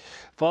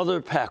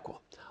 Father Pacwa,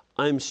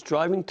 I'm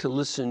striving to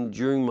listen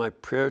during my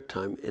prayer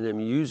time, and I'm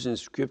using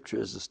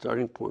Scripture as the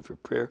starting point for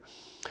prayer,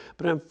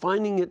 but I'm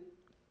finding it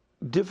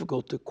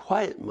difficult to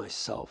quiet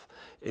myself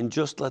and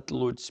just let the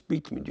Lord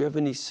speak to me. Do you have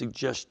any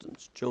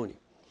suggestions, Joni?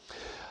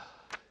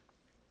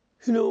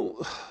 You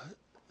know,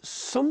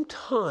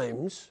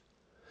 sometimes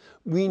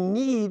we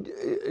need,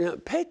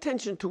 pay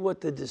attention to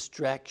what the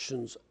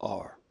distractions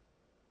are.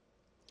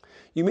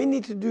 You may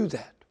need to do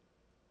that.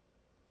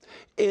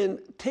 And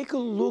take a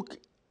look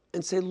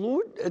and say,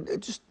 Lord,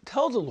 just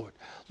tell the Lord,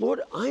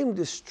 Lord, I'm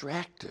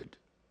distracted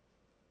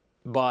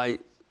by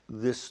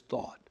this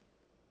thought.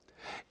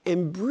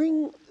 And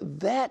bring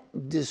that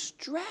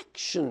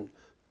distraction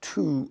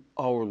to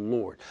our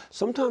Lord.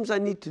 Sometimes I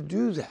need to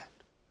do that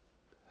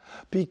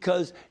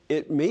because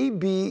it may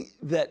be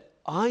that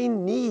I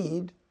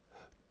need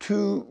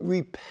to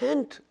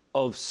repent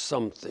of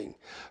something.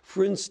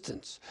 For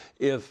instance,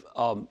 if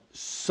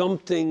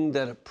something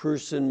that a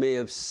person may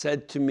have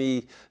said to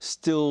me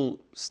still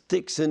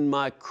sticks in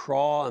my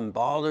craw and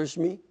bothers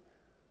me,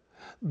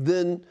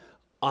 then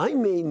I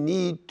may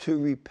need to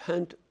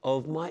repent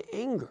of my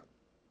anger.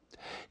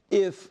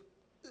 If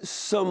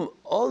some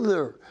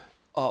other,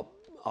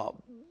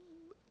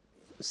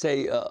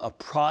 say a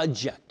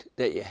project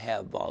that you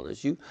have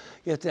bothers you,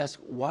 you have to ask,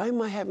 why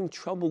am I having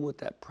trouble with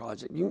that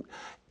project?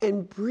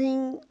 And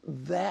bring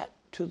that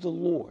to the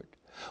Lord.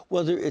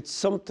 Whether it's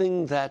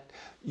something that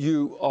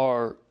you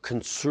are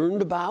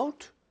concerned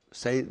about,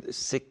 say the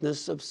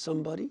sickness of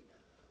somebody.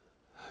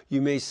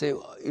 You may say,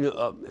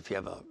 if you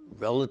have a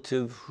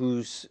relative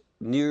who's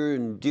near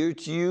and dear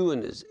to you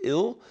and is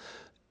ill,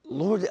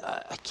 Lord,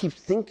 I keep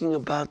thinking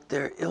about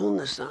their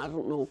illness and I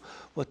don't know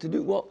what to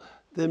do. Well,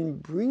 then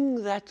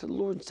bring that to the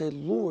Lord and say,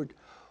 Lord,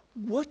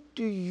 what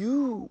do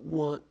you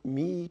want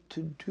me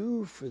to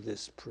do for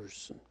this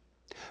person?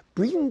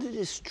 Bring the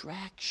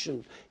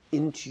distraction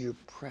into your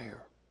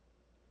prayer.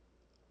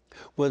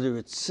 Whether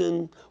it's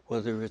sin,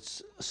 whether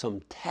it's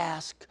some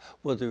task,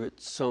 whether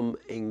it's some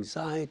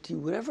anxiety,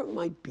 whatever it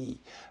might be,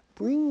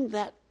 bring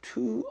that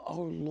to our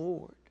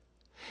Lord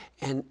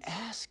and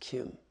ask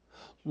Him,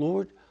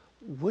 Lord,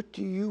 what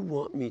do you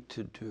want me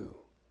to do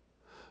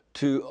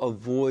to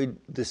avoid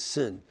the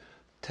sin,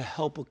 to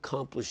help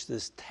accomplish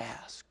this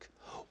task?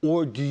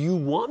 Or do you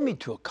want me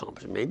to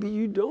accomplish it? Maybe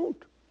you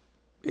don't.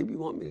 Maybe you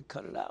want me to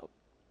cut it out.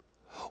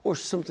 Or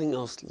something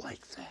else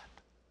like that.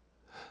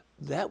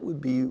 That would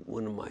be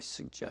one of my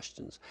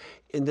suggestions.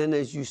 And then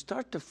as you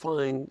start to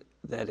find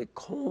that it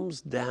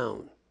calms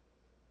down,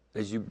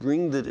 as you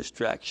bring the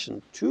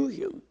distraction to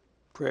Him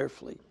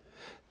prayerfully,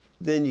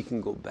 then you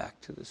can go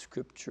back to the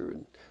scripture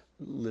and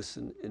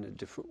listen in a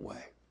different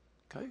way.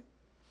 Okay?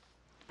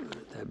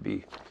 That'd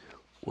be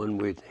one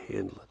way to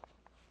handle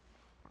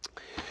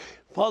it.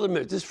 Father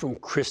Mitch, this is from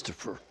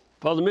Christopher.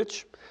 Father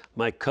Mitch,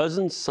 my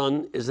cousin's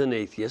son is an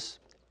atheist,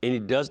 and he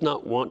does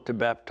not want to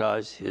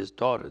baptize his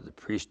daughter. The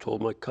priest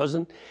told my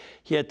cousin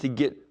he had to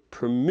get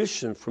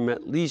permission from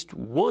at least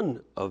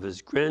one of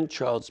his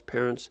grandchild's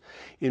parents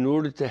in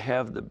order to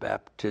have the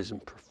baptism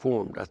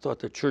performed. I thought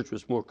the church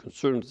was more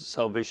concerned with the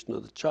salvation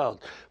of the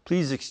child.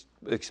 Please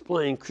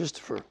explain,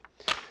 Christopher.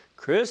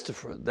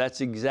 Christopher,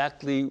 that's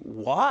exactly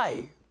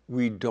why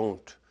we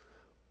don't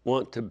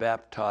want to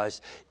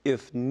baptize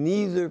if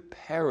neither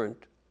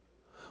parent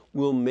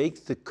will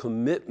make the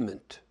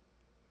commitment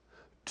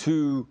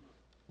to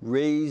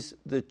raise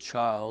the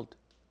child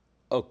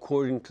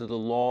according to the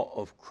law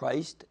of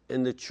Christ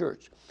and the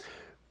church.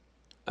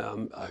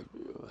 I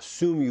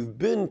assume you've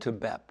been to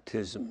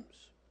baptisms.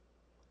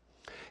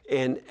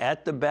 And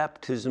at the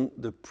baptism,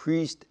 the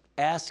priest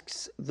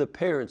asks the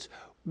parents,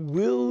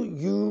 will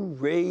you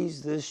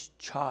raise this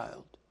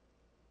child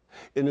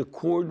in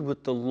accord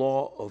with the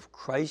law of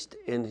Christ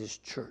and His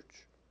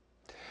church?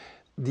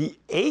 The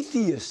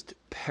atheist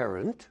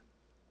parent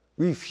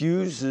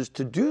refuses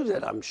to do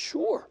that, I'm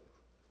sure.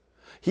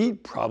 He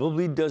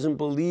probably doesn't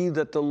believe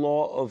that the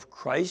law of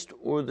Christ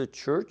or the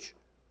church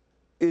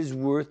is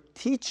worth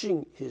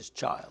teaching his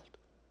child.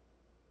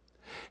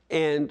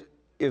 And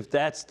if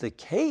that's the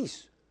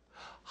case,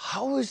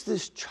 how is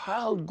this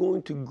child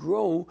going to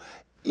grow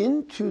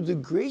into the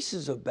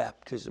graces of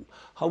baptism?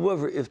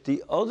 However, if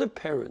the other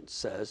parent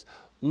says,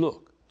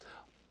 look,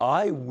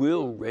 I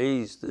will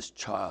raise this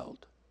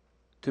child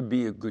to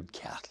be a good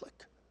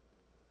Catholic,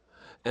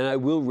 and I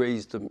will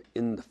raise them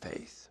in the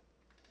faith,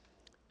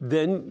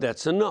 then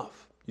that's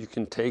enough. Then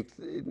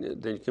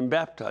you can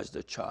baptize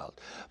the child.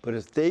 But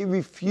if they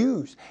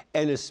refuse,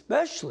 and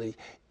especially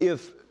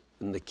if,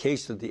 in the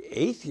case of the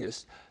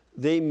atheist,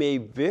 they may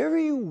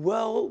very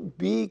well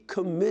be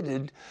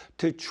committed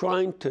to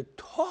trying to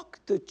talk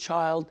the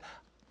child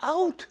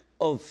out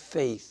of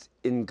faith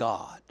in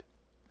God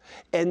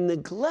and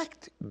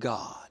neglect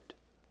God,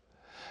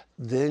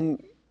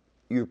 then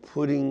you're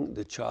putting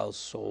the child's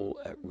soul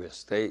at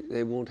risk.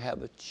 They won't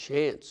have a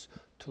chance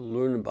to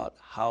learn about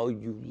how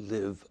you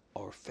live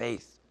our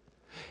faith.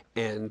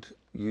 And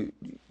you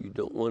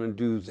don't want to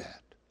do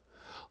that.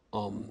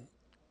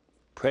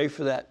 Pray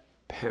for that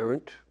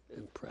parent,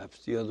 and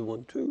perhaps the other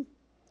one too,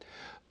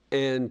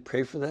 and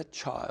pray for that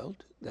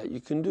child that you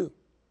can do.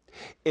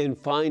 And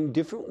find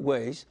different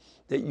ways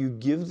that you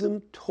give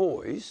them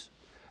toys,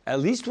 at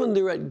least when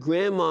they're at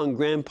grandma and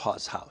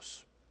grandpa's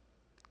house.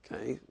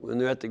 Okay? When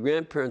they're at the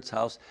grandparents'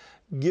 house,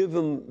 give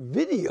them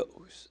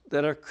videos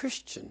that are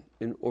Christian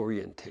in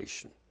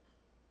orientation.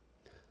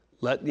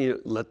 Let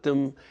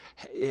them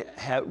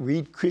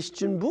read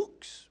Christian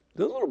books.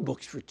 They're little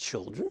books for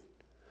children.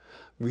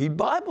 Read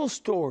Bible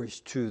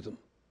stories to them.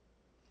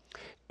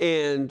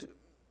 And,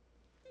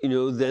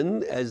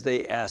 then as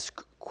they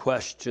ask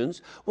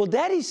questions, well,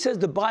 Daddy says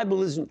the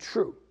Bible isn't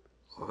true.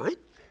 All right?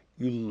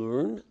 You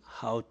learn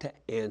how to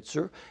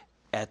answer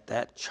at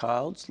that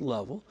child's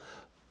level,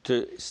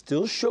 to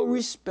still show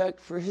respect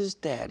for his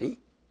daddy,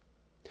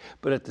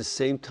 but at the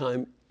same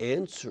time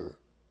answer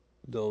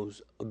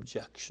those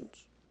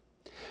objections.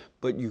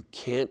 But you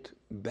can't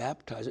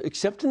baptize,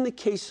 except in the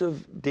case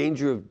of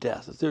danger of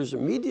death. If there's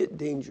immediate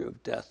danger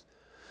of death,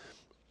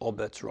 all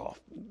bets are off.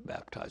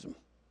 Baptize them.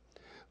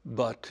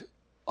 But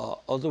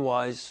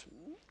otherwise,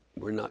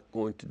 we're not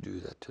going to do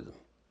that to them.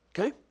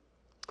 Okay?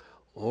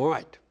 All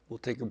right. We'll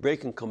take a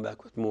break and come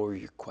back with more of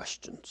your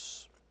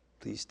questions.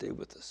 Please stay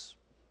with us.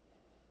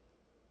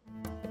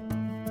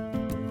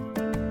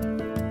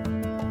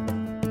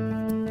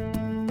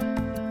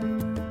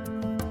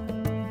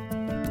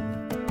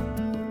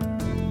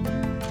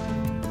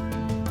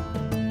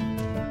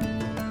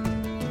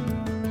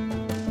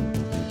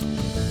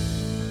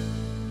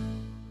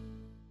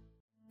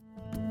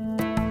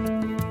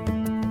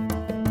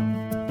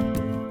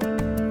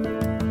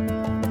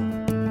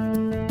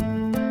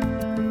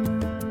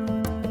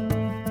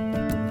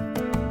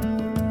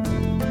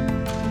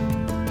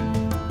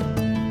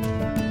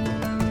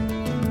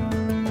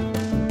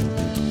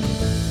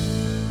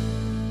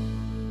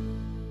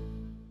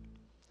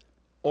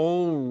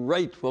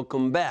 Right,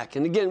 welcome back.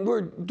 And again,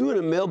 we're doing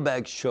a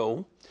mailbag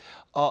show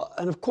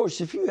And of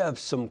course, if you have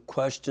some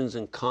questions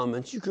and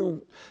comments, you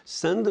can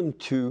send them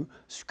to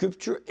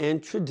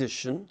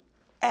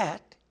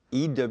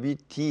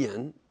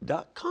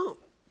scriptureandtradition@ewtn.com.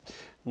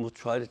 And we'll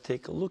try to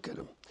take a look at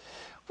them.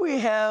 We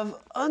have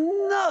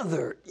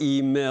another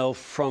email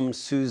from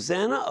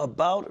Susanna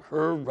about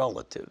her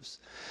relatives.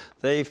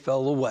 They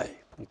fell away.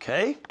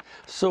 Okay,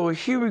 so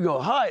here we go.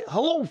 Hi,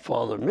 hello,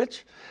 Father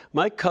Mitch.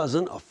 My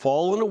cousin, a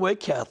fallen away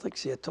Catholic,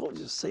 see, I told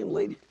you, the same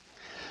lady,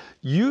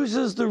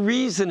 uses the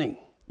reasoning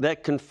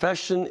that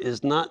confession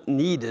is not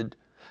needed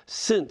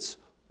since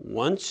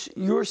once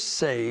you're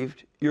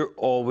saved, you're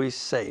always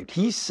saved.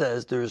 He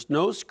says there is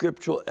no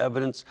scriptural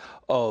evidence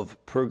of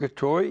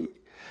purgatory.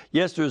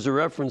 Yes, there is a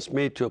reference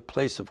made to a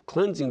place of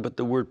cleansing, but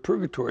the word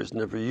purgatory is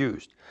never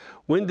used.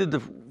 When did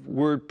the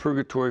word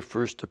purgatory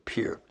first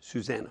appear?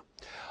 Susanna.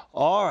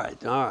 All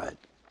right.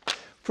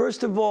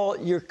 First of all,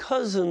 your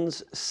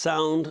cousins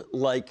sound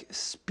like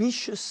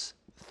specious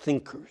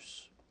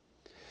thinkers.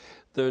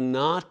 They're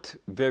not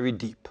very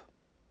deep.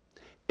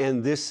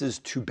 And this is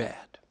too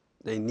bad.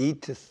 They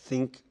need to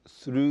think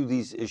through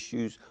these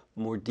issues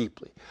more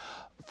deeply.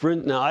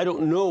 Now, I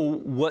don't know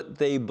what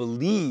they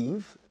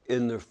believe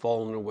in their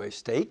fallen away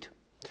state.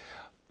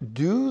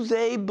 Do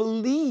they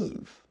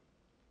believe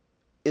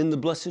in the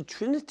Blessed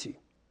Trinity,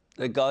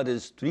 that God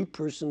is three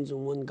persons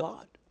and one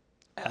God?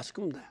 Ask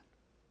them that.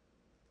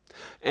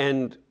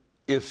 And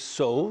if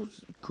so,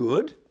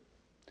 good.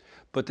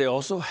 But they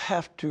also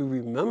have to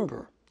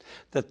remember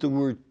that the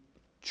word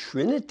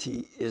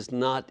Trinity is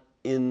not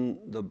in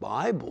the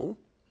Bible.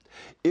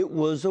 It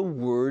was a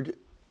word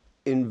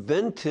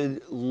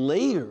invented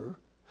later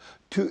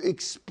to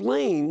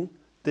explain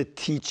the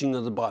teaching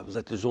of the Bible,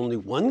 that there's only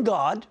one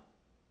God,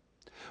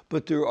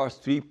 but there are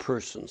three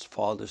persons,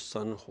 Father,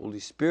 Son, Holy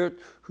Spirit,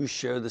 who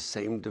share the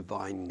same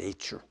divine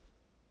nature.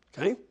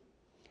 Okay?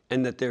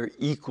 And that they're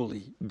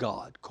equally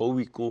God,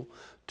 co-equal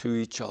to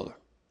each other,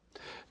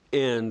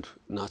 and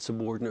not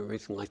subordinate or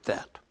anything like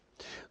that.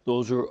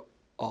 Those are,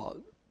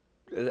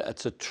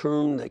 that's a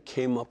term that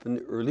came up in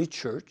the early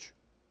church,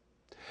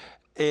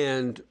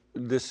 and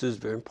this is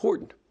very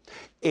important.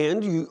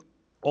 And you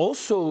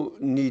also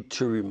need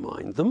to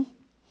remind them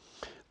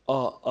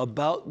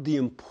about the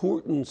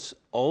importance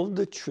of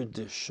the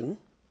tradition,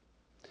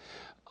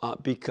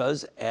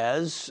 because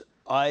as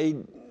I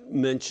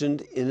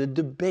mentioned in a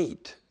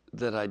debate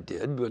that I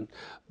did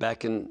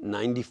back in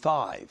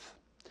 '95,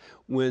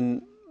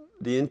 when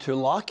the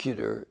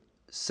interlocutor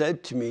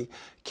said to me,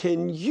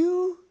 "Can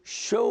you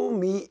show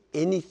me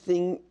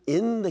anything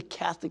in the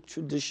Catholic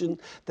tradition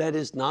that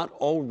is not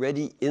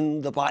already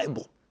in the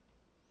Bible?"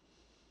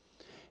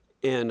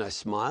 And I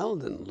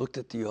smiled and looked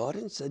at the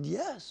audience and said,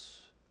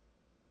 yes,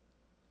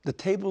 the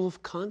table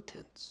of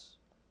contents.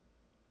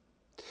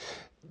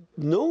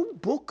 No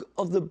book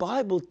of the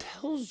Bible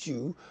tells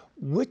you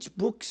which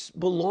books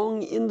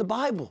belong in the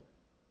Bible.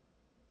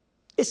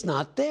 It's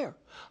not there.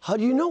 How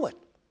do you know it?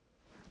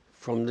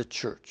 From the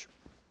church.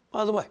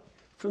 By the way,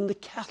 from the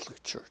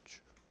Catholic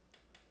Church.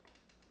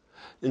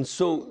 And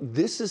so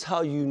this is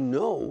how you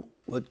know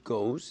what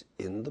goes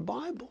in the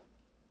Bible.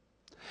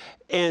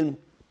 And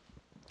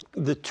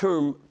the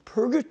term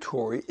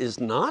purgatory is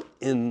not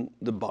in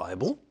the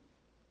Bible,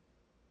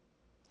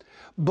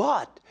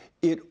 but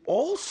it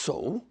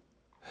also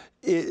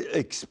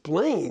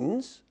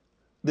explains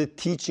the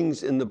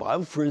teachings in the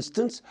Bible. For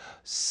instance,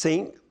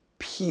 St.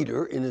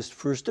 Peter, in his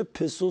first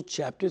epistle,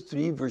 chapter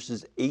 3,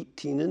 verses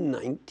 18 and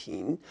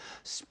 19,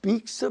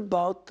 speaks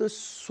about the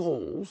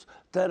souls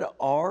that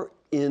are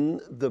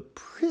in the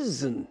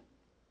prison,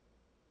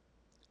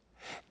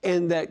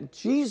 and that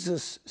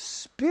Jesus'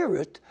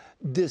 Spirit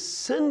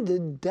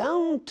descended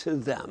down to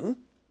them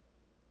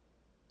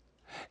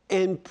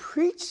and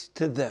preached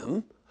to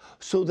them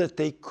so that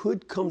they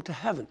could come to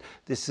heaven.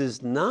 This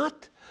is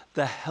not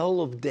the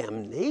hell of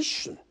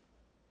damnation.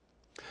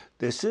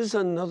 This is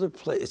another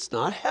place. It's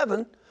not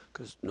heaven,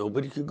 because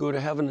nobody could go to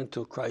heaven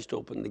until Christ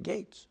opened the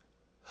gates.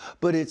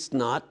 But it's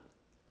not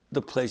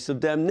the place of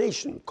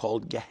damnation,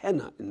 called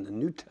Gehenna in the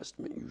New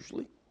Testament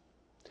usually,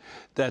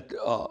 that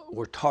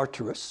or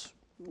Tartarus,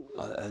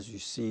 as you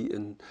see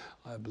in,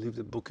 I believe,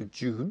 the book of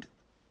Jude,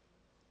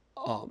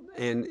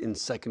 and in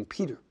 2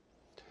 Peter.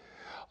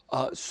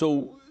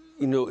 So,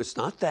 you know, it's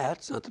not that.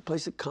 It's not the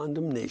place of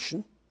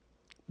condemnation,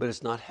 but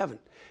it's not heaven.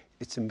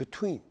 It's in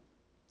between.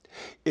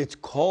 It's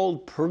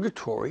called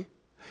purgatory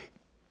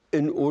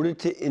in order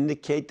to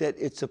indicate that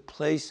it's a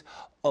place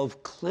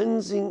of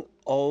cleansing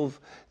of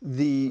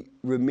the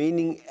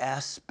remaining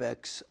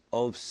aspects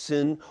of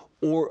sin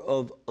or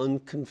of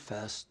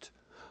unconfessed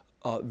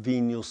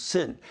venial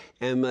sin.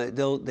 And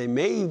they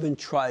may even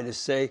try to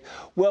say,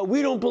 well,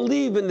 we don't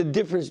believe in the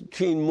difference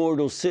between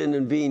mortal sin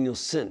and venial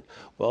sin.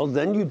 Well,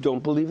 then you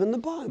don't believe in the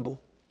Bible.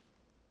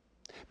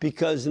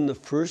 Because in the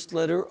first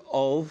letter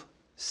of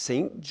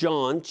St.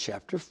 John,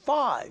 chapter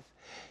 5,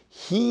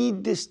 he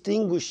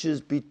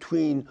distinguishes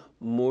between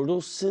mortal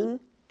sin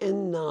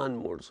and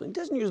non-mortal sin. He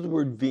doesn't use the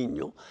word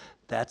venial.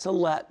 That's a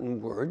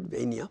Latin word,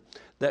 venia,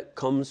 that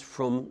comes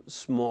from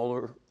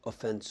smaller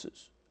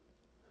offenses.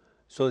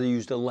 So they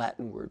used a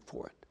Latin word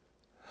for it.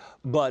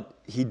 But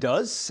he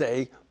does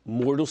say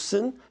mortal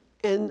sin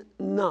and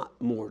not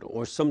mortal,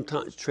 or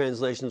sometimes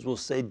translations will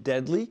say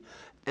deadly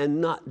and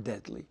not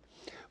deadly.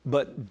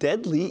 But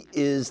deadly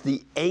is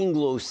the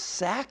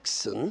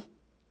Anglo-Saxon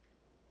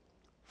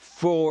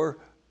for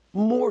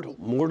mortal.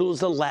 Mortal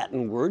is a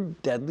Latin word.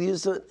 Deadly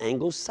is an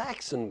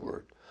Anglo-Saxon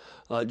word,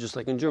 just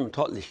like in German,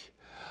 tödlich.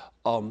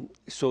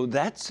 So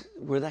that's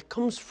where that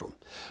comes from.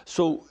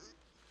 So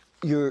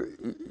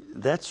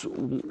that's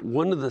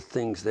one of the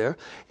things there.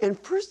 And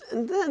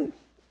then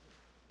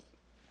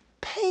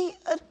pay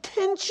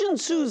attention,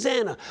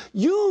 Susanna.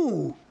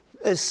 You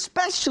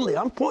especially,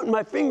 I'm pointing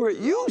my finger at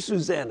you,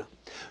 Susanna.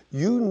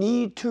 You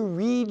need to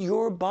read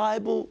your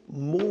Bible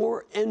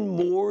more and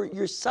more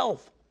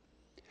yourself.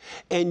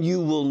 And you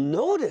will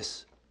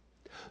notice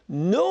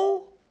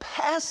no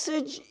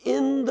passage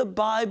in the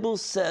Bible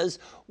says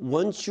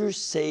once you're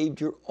saved,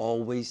 you're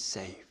always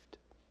saved.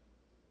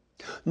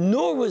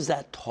 Nor was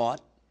that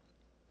taught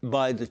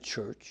by the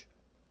church.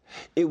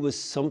 It was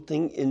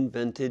something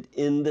invented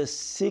in the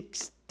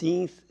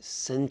 16th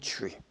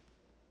century.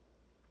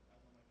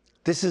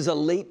 This is a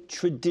late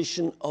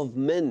tradition of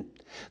men.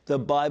 The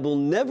Bible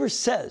never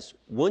says,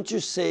 once you're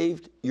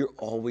saved, you're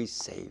always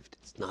saved.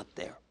 It's not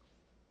there.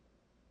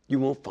 You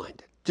won't find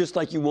it. Just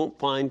like you won't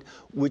find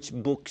which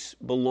books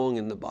belong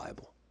in the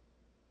Bible.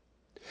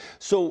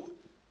 So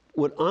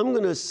what I'm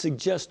going to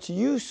suggest to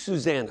you,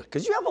 Susanna,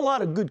 because you have a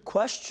lot of good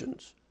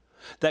questions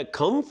that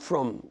come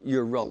from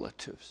your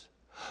relatives,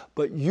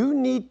 but you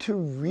need to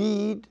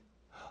read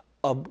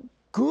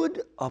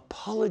good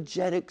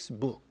apologetics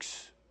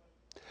books.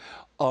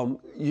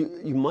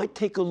 You might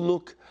take a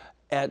look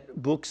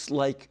at books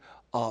like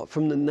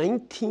from the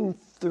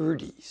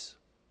 1930s,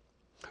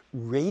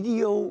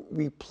 Radio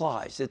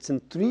Replies. It's in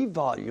 3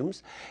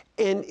 volumes,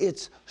 and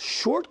it's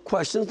short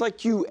questions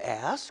like you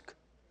ask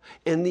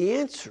and the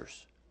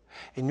answers.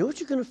 And you know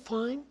what you're going to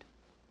find?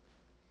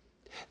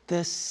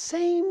 The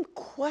same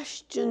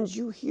questions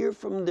you hear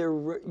from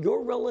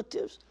your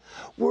relatives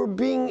were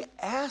being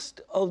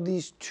asked of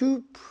these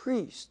 2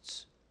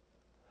 priests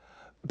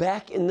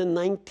back in the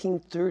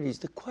 1930s.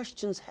 The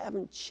questions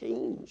haven't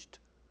changed.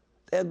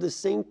 They have the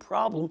same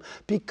problem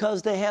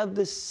because they have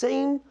the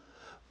same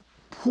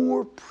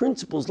poor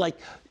principles, like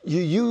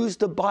you use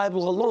the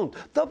Bible alone.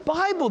 The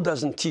Bible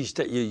doesn't teach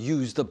that you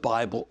use the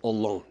Bible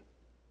alone.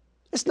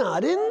 It's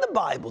not in the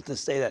Bible to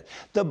say that.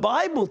 The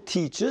Bible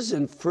teaches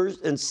in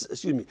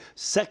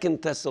 2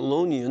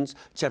 Thessalonians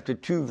chapter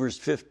 2, verse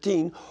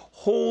 15,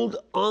 hold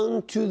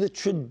on to the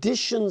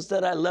traditions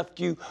that I left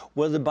you,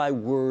 whether by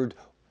word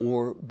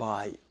or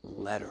by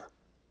letter.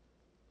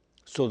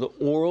 So the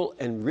oral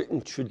and written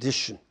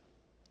tradition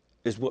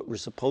is what we're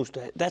supposed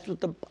to have. That's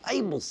what the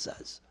Bible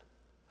says.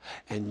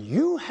 And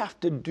you have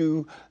to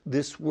do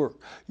this work.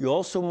 You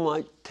also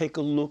might take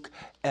a look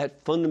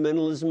at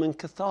Fundamentalism and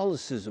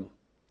Catholicism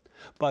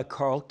by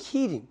Carl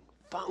Keating.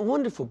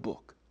 Wonderful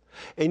book.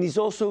 And he's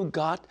also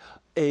got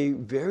a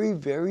very,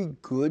 very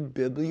good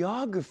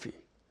bibliography.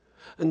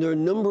 And there are a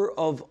number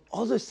of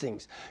other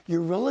things.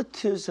 Your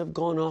relatives have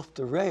gone off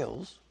the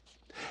rails.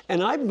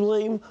 And I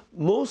blame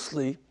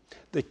mostly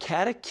the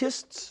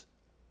catechists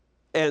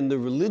and the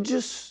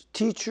religious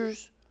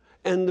teachers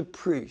and the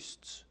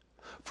priests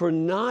for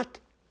not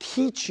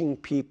teaching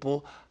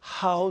people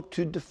how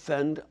to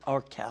defend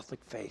our Catholic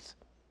faith.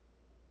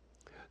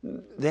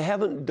 They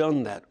haven't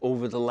done that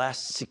over the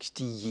last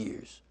 60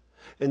 years.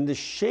 And the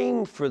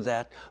shame for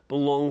that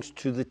belongs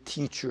to the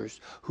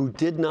teachers who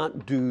did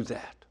not do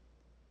that.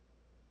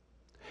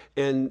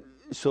 And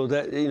so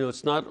that,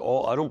 it's not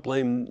all, I don't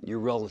blame your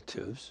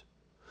relatives.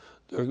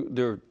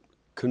 They're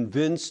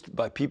convinced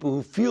by people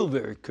who feel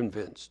very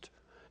convinced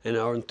and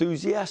are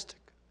enthusiastic,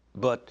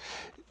 but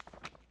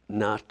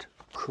not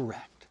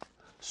correct.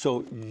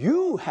 So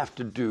you have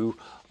to do,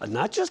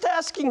 not just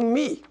asking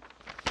me,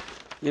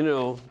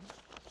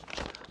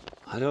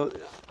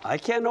 I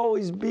can't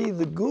always be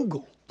the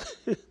Google.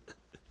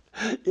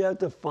 You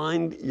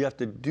have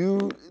to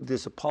do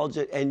this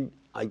apologetic, and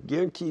I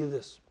guarantee you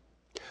this,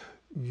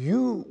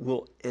 you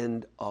will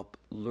end up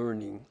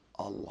learning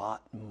a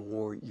lot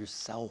more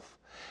yourself.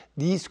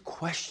 These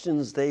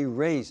questions they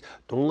raise,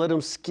 don't let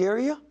them scare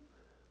you.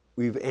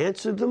 We've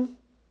answered them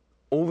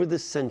over the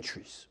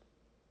centuries,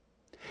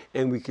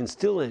 and we can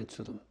still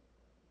answer them.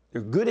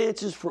 They're good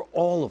answers for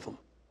all of them,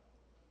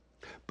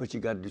 but you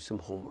got to do some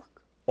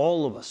homework.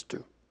 All of us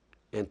do,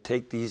 and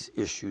take these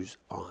issues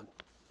on.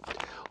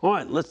 All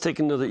right, let's take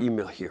another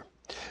email here.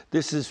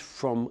 This is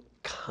from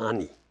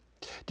Connie.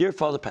 Dear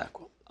Father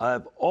Pacquiao, I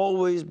have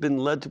always been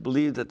led to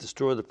believe that the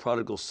story of the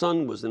prodigal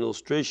son was an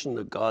illustration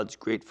of God's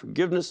great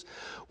forgiveness,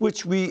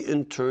 which we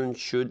in turn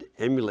should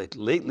emulate.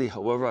 Lately,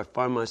 however, I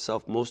find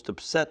myself most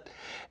upset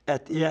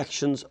at the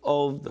actions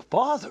of the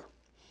father.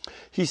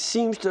 He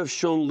seems to have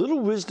shown little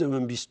wisdom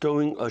in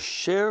bestowing a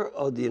share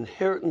of the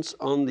inheritance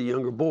on the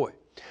younger boy.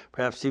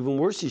 Perhaps even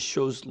worse, he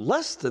shows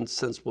less than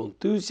sensible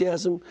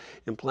enthusiasm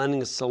in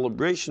planning a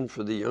celebration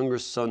for the younger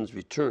son's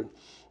return.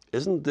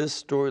 Isn't this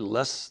story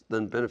less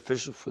than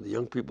beneficial for the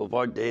young people of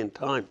our day and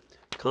time?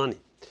 Connie.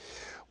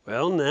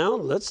 Well, now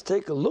let's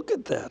take a look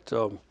at that.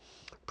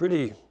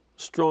 Pretty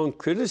strong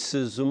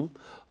criticism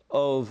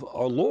of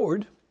our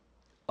Lord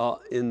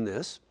in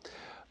this.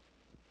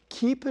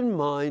 Keep in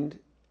mind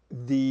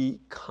the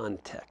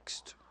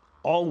context.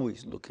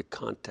 Always look at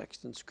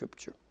context in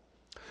Scripture.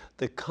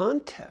 The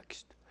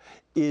context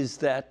is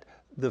that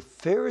the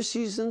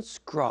Pharisees and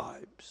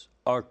scribes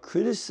are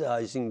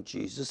criticizing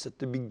Jesus at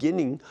the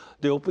beginning,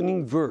 the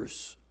opening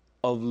verse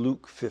of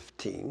Luke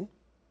 15,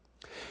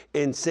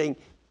 and saying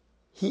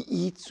he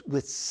eats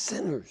with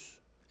sinners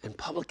and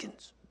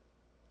publicans.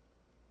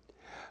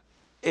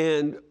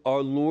 And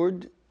our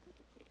Lord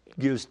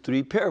gives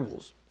three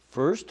parables.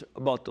 First,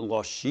 about the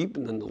lost sheep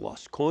and then the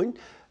lost coin,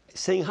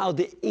 saying how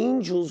the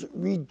angels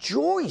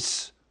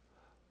rejoice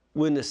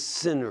when a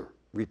sinner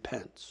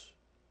repents.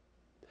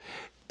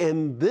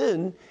 And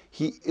then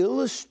he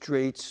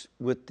illustrates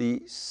with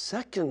the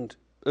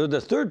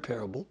third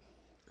parable,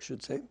 I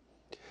should say,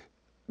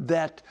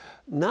 that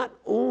not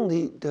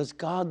only does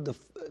God,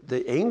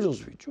 the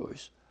angels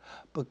rejoice,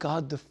 but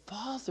God the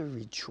Father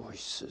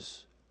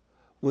rejoices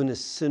when a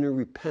sinner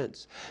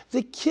repents.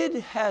 The kid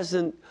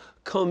hasn't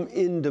come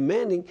in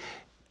demanding,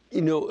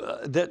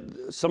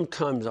 that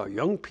sometimes our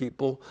young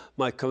people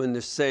might come in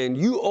there saying,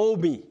 you owe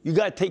me, you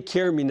got to take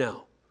care of me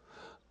now.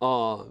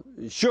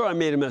 Sure, I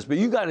made a mess, but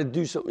you got to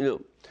do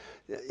something.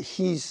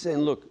 He's saying,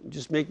 look,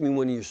 just make me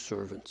one of your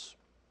servants.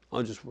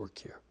 I'll just work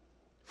here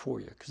for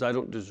you because I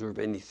don't deserve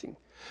anything.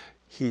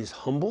 He's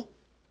humble.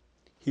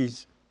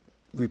 He's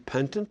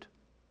repentant.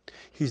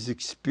 He's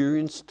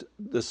experienced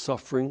the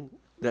suffering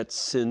that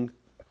sin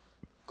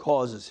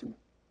causes him.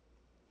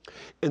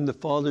 And the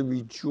Father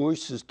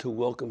rejoices to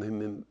welcome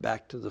him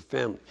back to the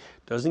family.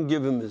 Doesn't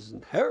give him his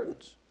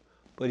inheritance,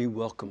 but he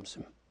welcomes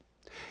him.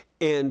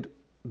 And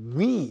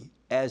we,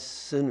 as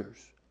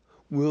sinners,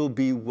 will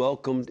be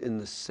welcomed in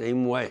the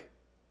same way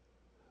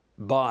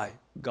by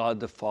God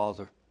the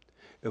Father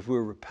if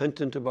we're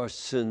repentant of our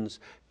sins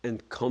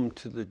and come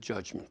to the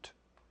judgment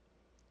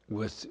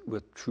with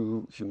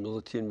true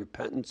humility and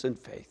repentance and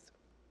faith.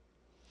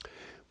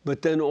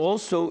 But then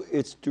also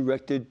it's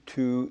directed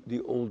to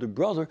the older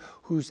brother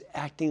who's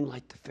acting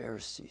like the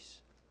Pharisees.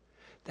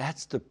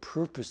 That's the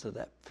purpose of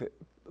that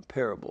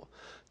parable,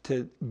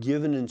 to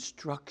give an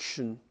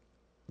instruction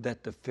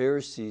that the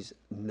Pharisees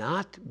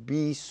not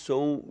be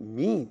so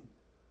mean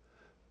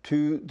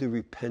to the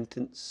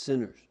repentant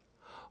sinners.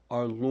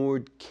 Our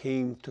Lord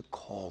came to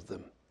call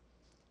them,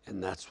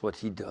 and that's what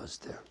he does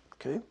there,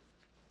 okay?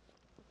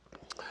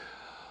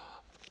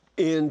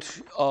 And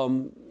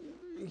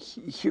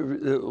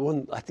here,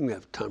 one, I think we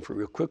have time for a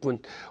real quick one.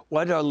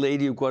 Why did Our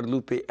Lady of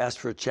Guadalupe ask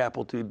for a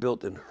chapel to be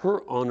built in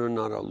her honor,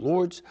 not our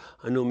Lord's?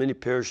 I know many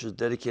parishes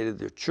dedicated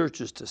their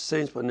churches to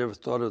saints, but I never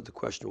thought of the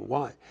question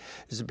why.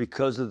 Is it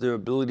because of their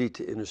ability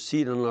to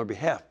intercede on our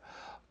behalf?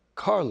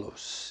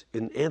 Carlos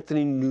in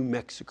Anthony, New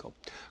Mexico.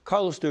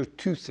 Carlos, there are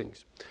two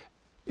things.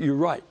 You're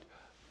right.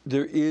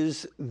 There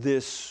is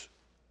this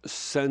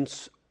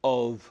sense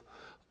of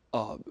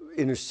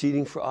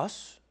interceding for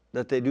us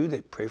that they do.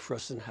 They pray for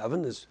us in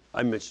heaven, as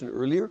I mentioned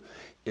earlier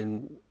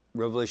in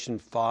Revelation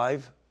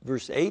 5,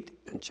 verse 8,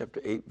 and chapter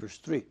 8, verse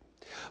 3.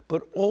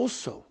 But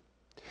also,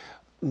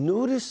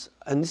 notice,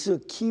 and this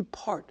is a key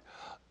part,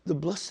 the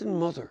Blessed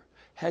Mother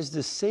has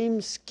the same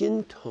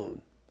skin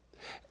tone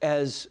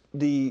as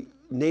the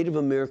Native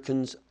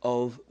Americans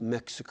of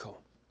Mexico.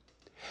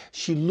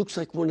 She looks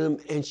like one of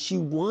them, and she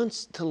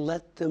wants to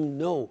let them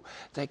know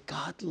that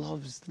God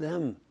loves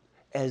them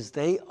as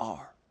they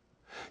are.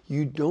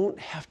 You don't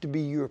have to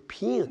be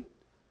European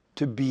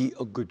to be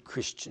a good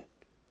Christian.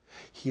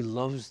 He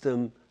loves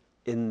them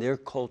in their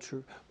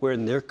culture,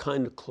 wearing their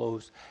kind of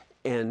clothes,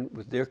 and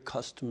with their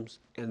customs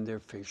and their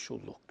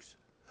facial looks.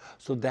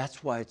 So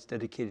that's why it's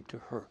dedicated to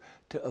her,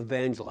 to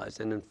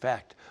evangelize. And in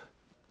fact,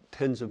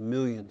 tens of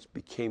millions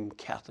became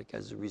Catholic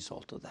as a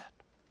result of that.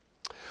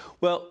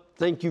 Well,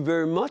 thank you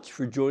very much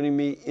for joining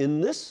me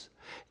in this.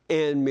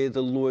 And may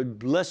the Lord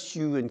bless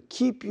you and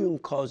keep you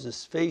and cause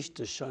his face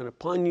to shine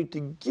upon you, to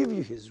give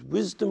you his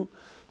wisdom,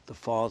 the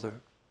Father,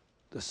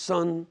 the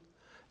Son,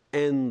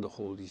 and the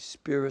Holy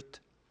Spirit.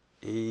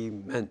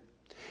 Amen.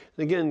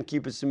 And again,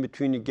 keep us in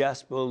between your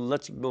gas bill,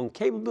 electric bill, and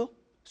cable bill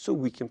so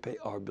we can pay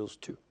our bills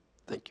too.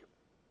 Thank you.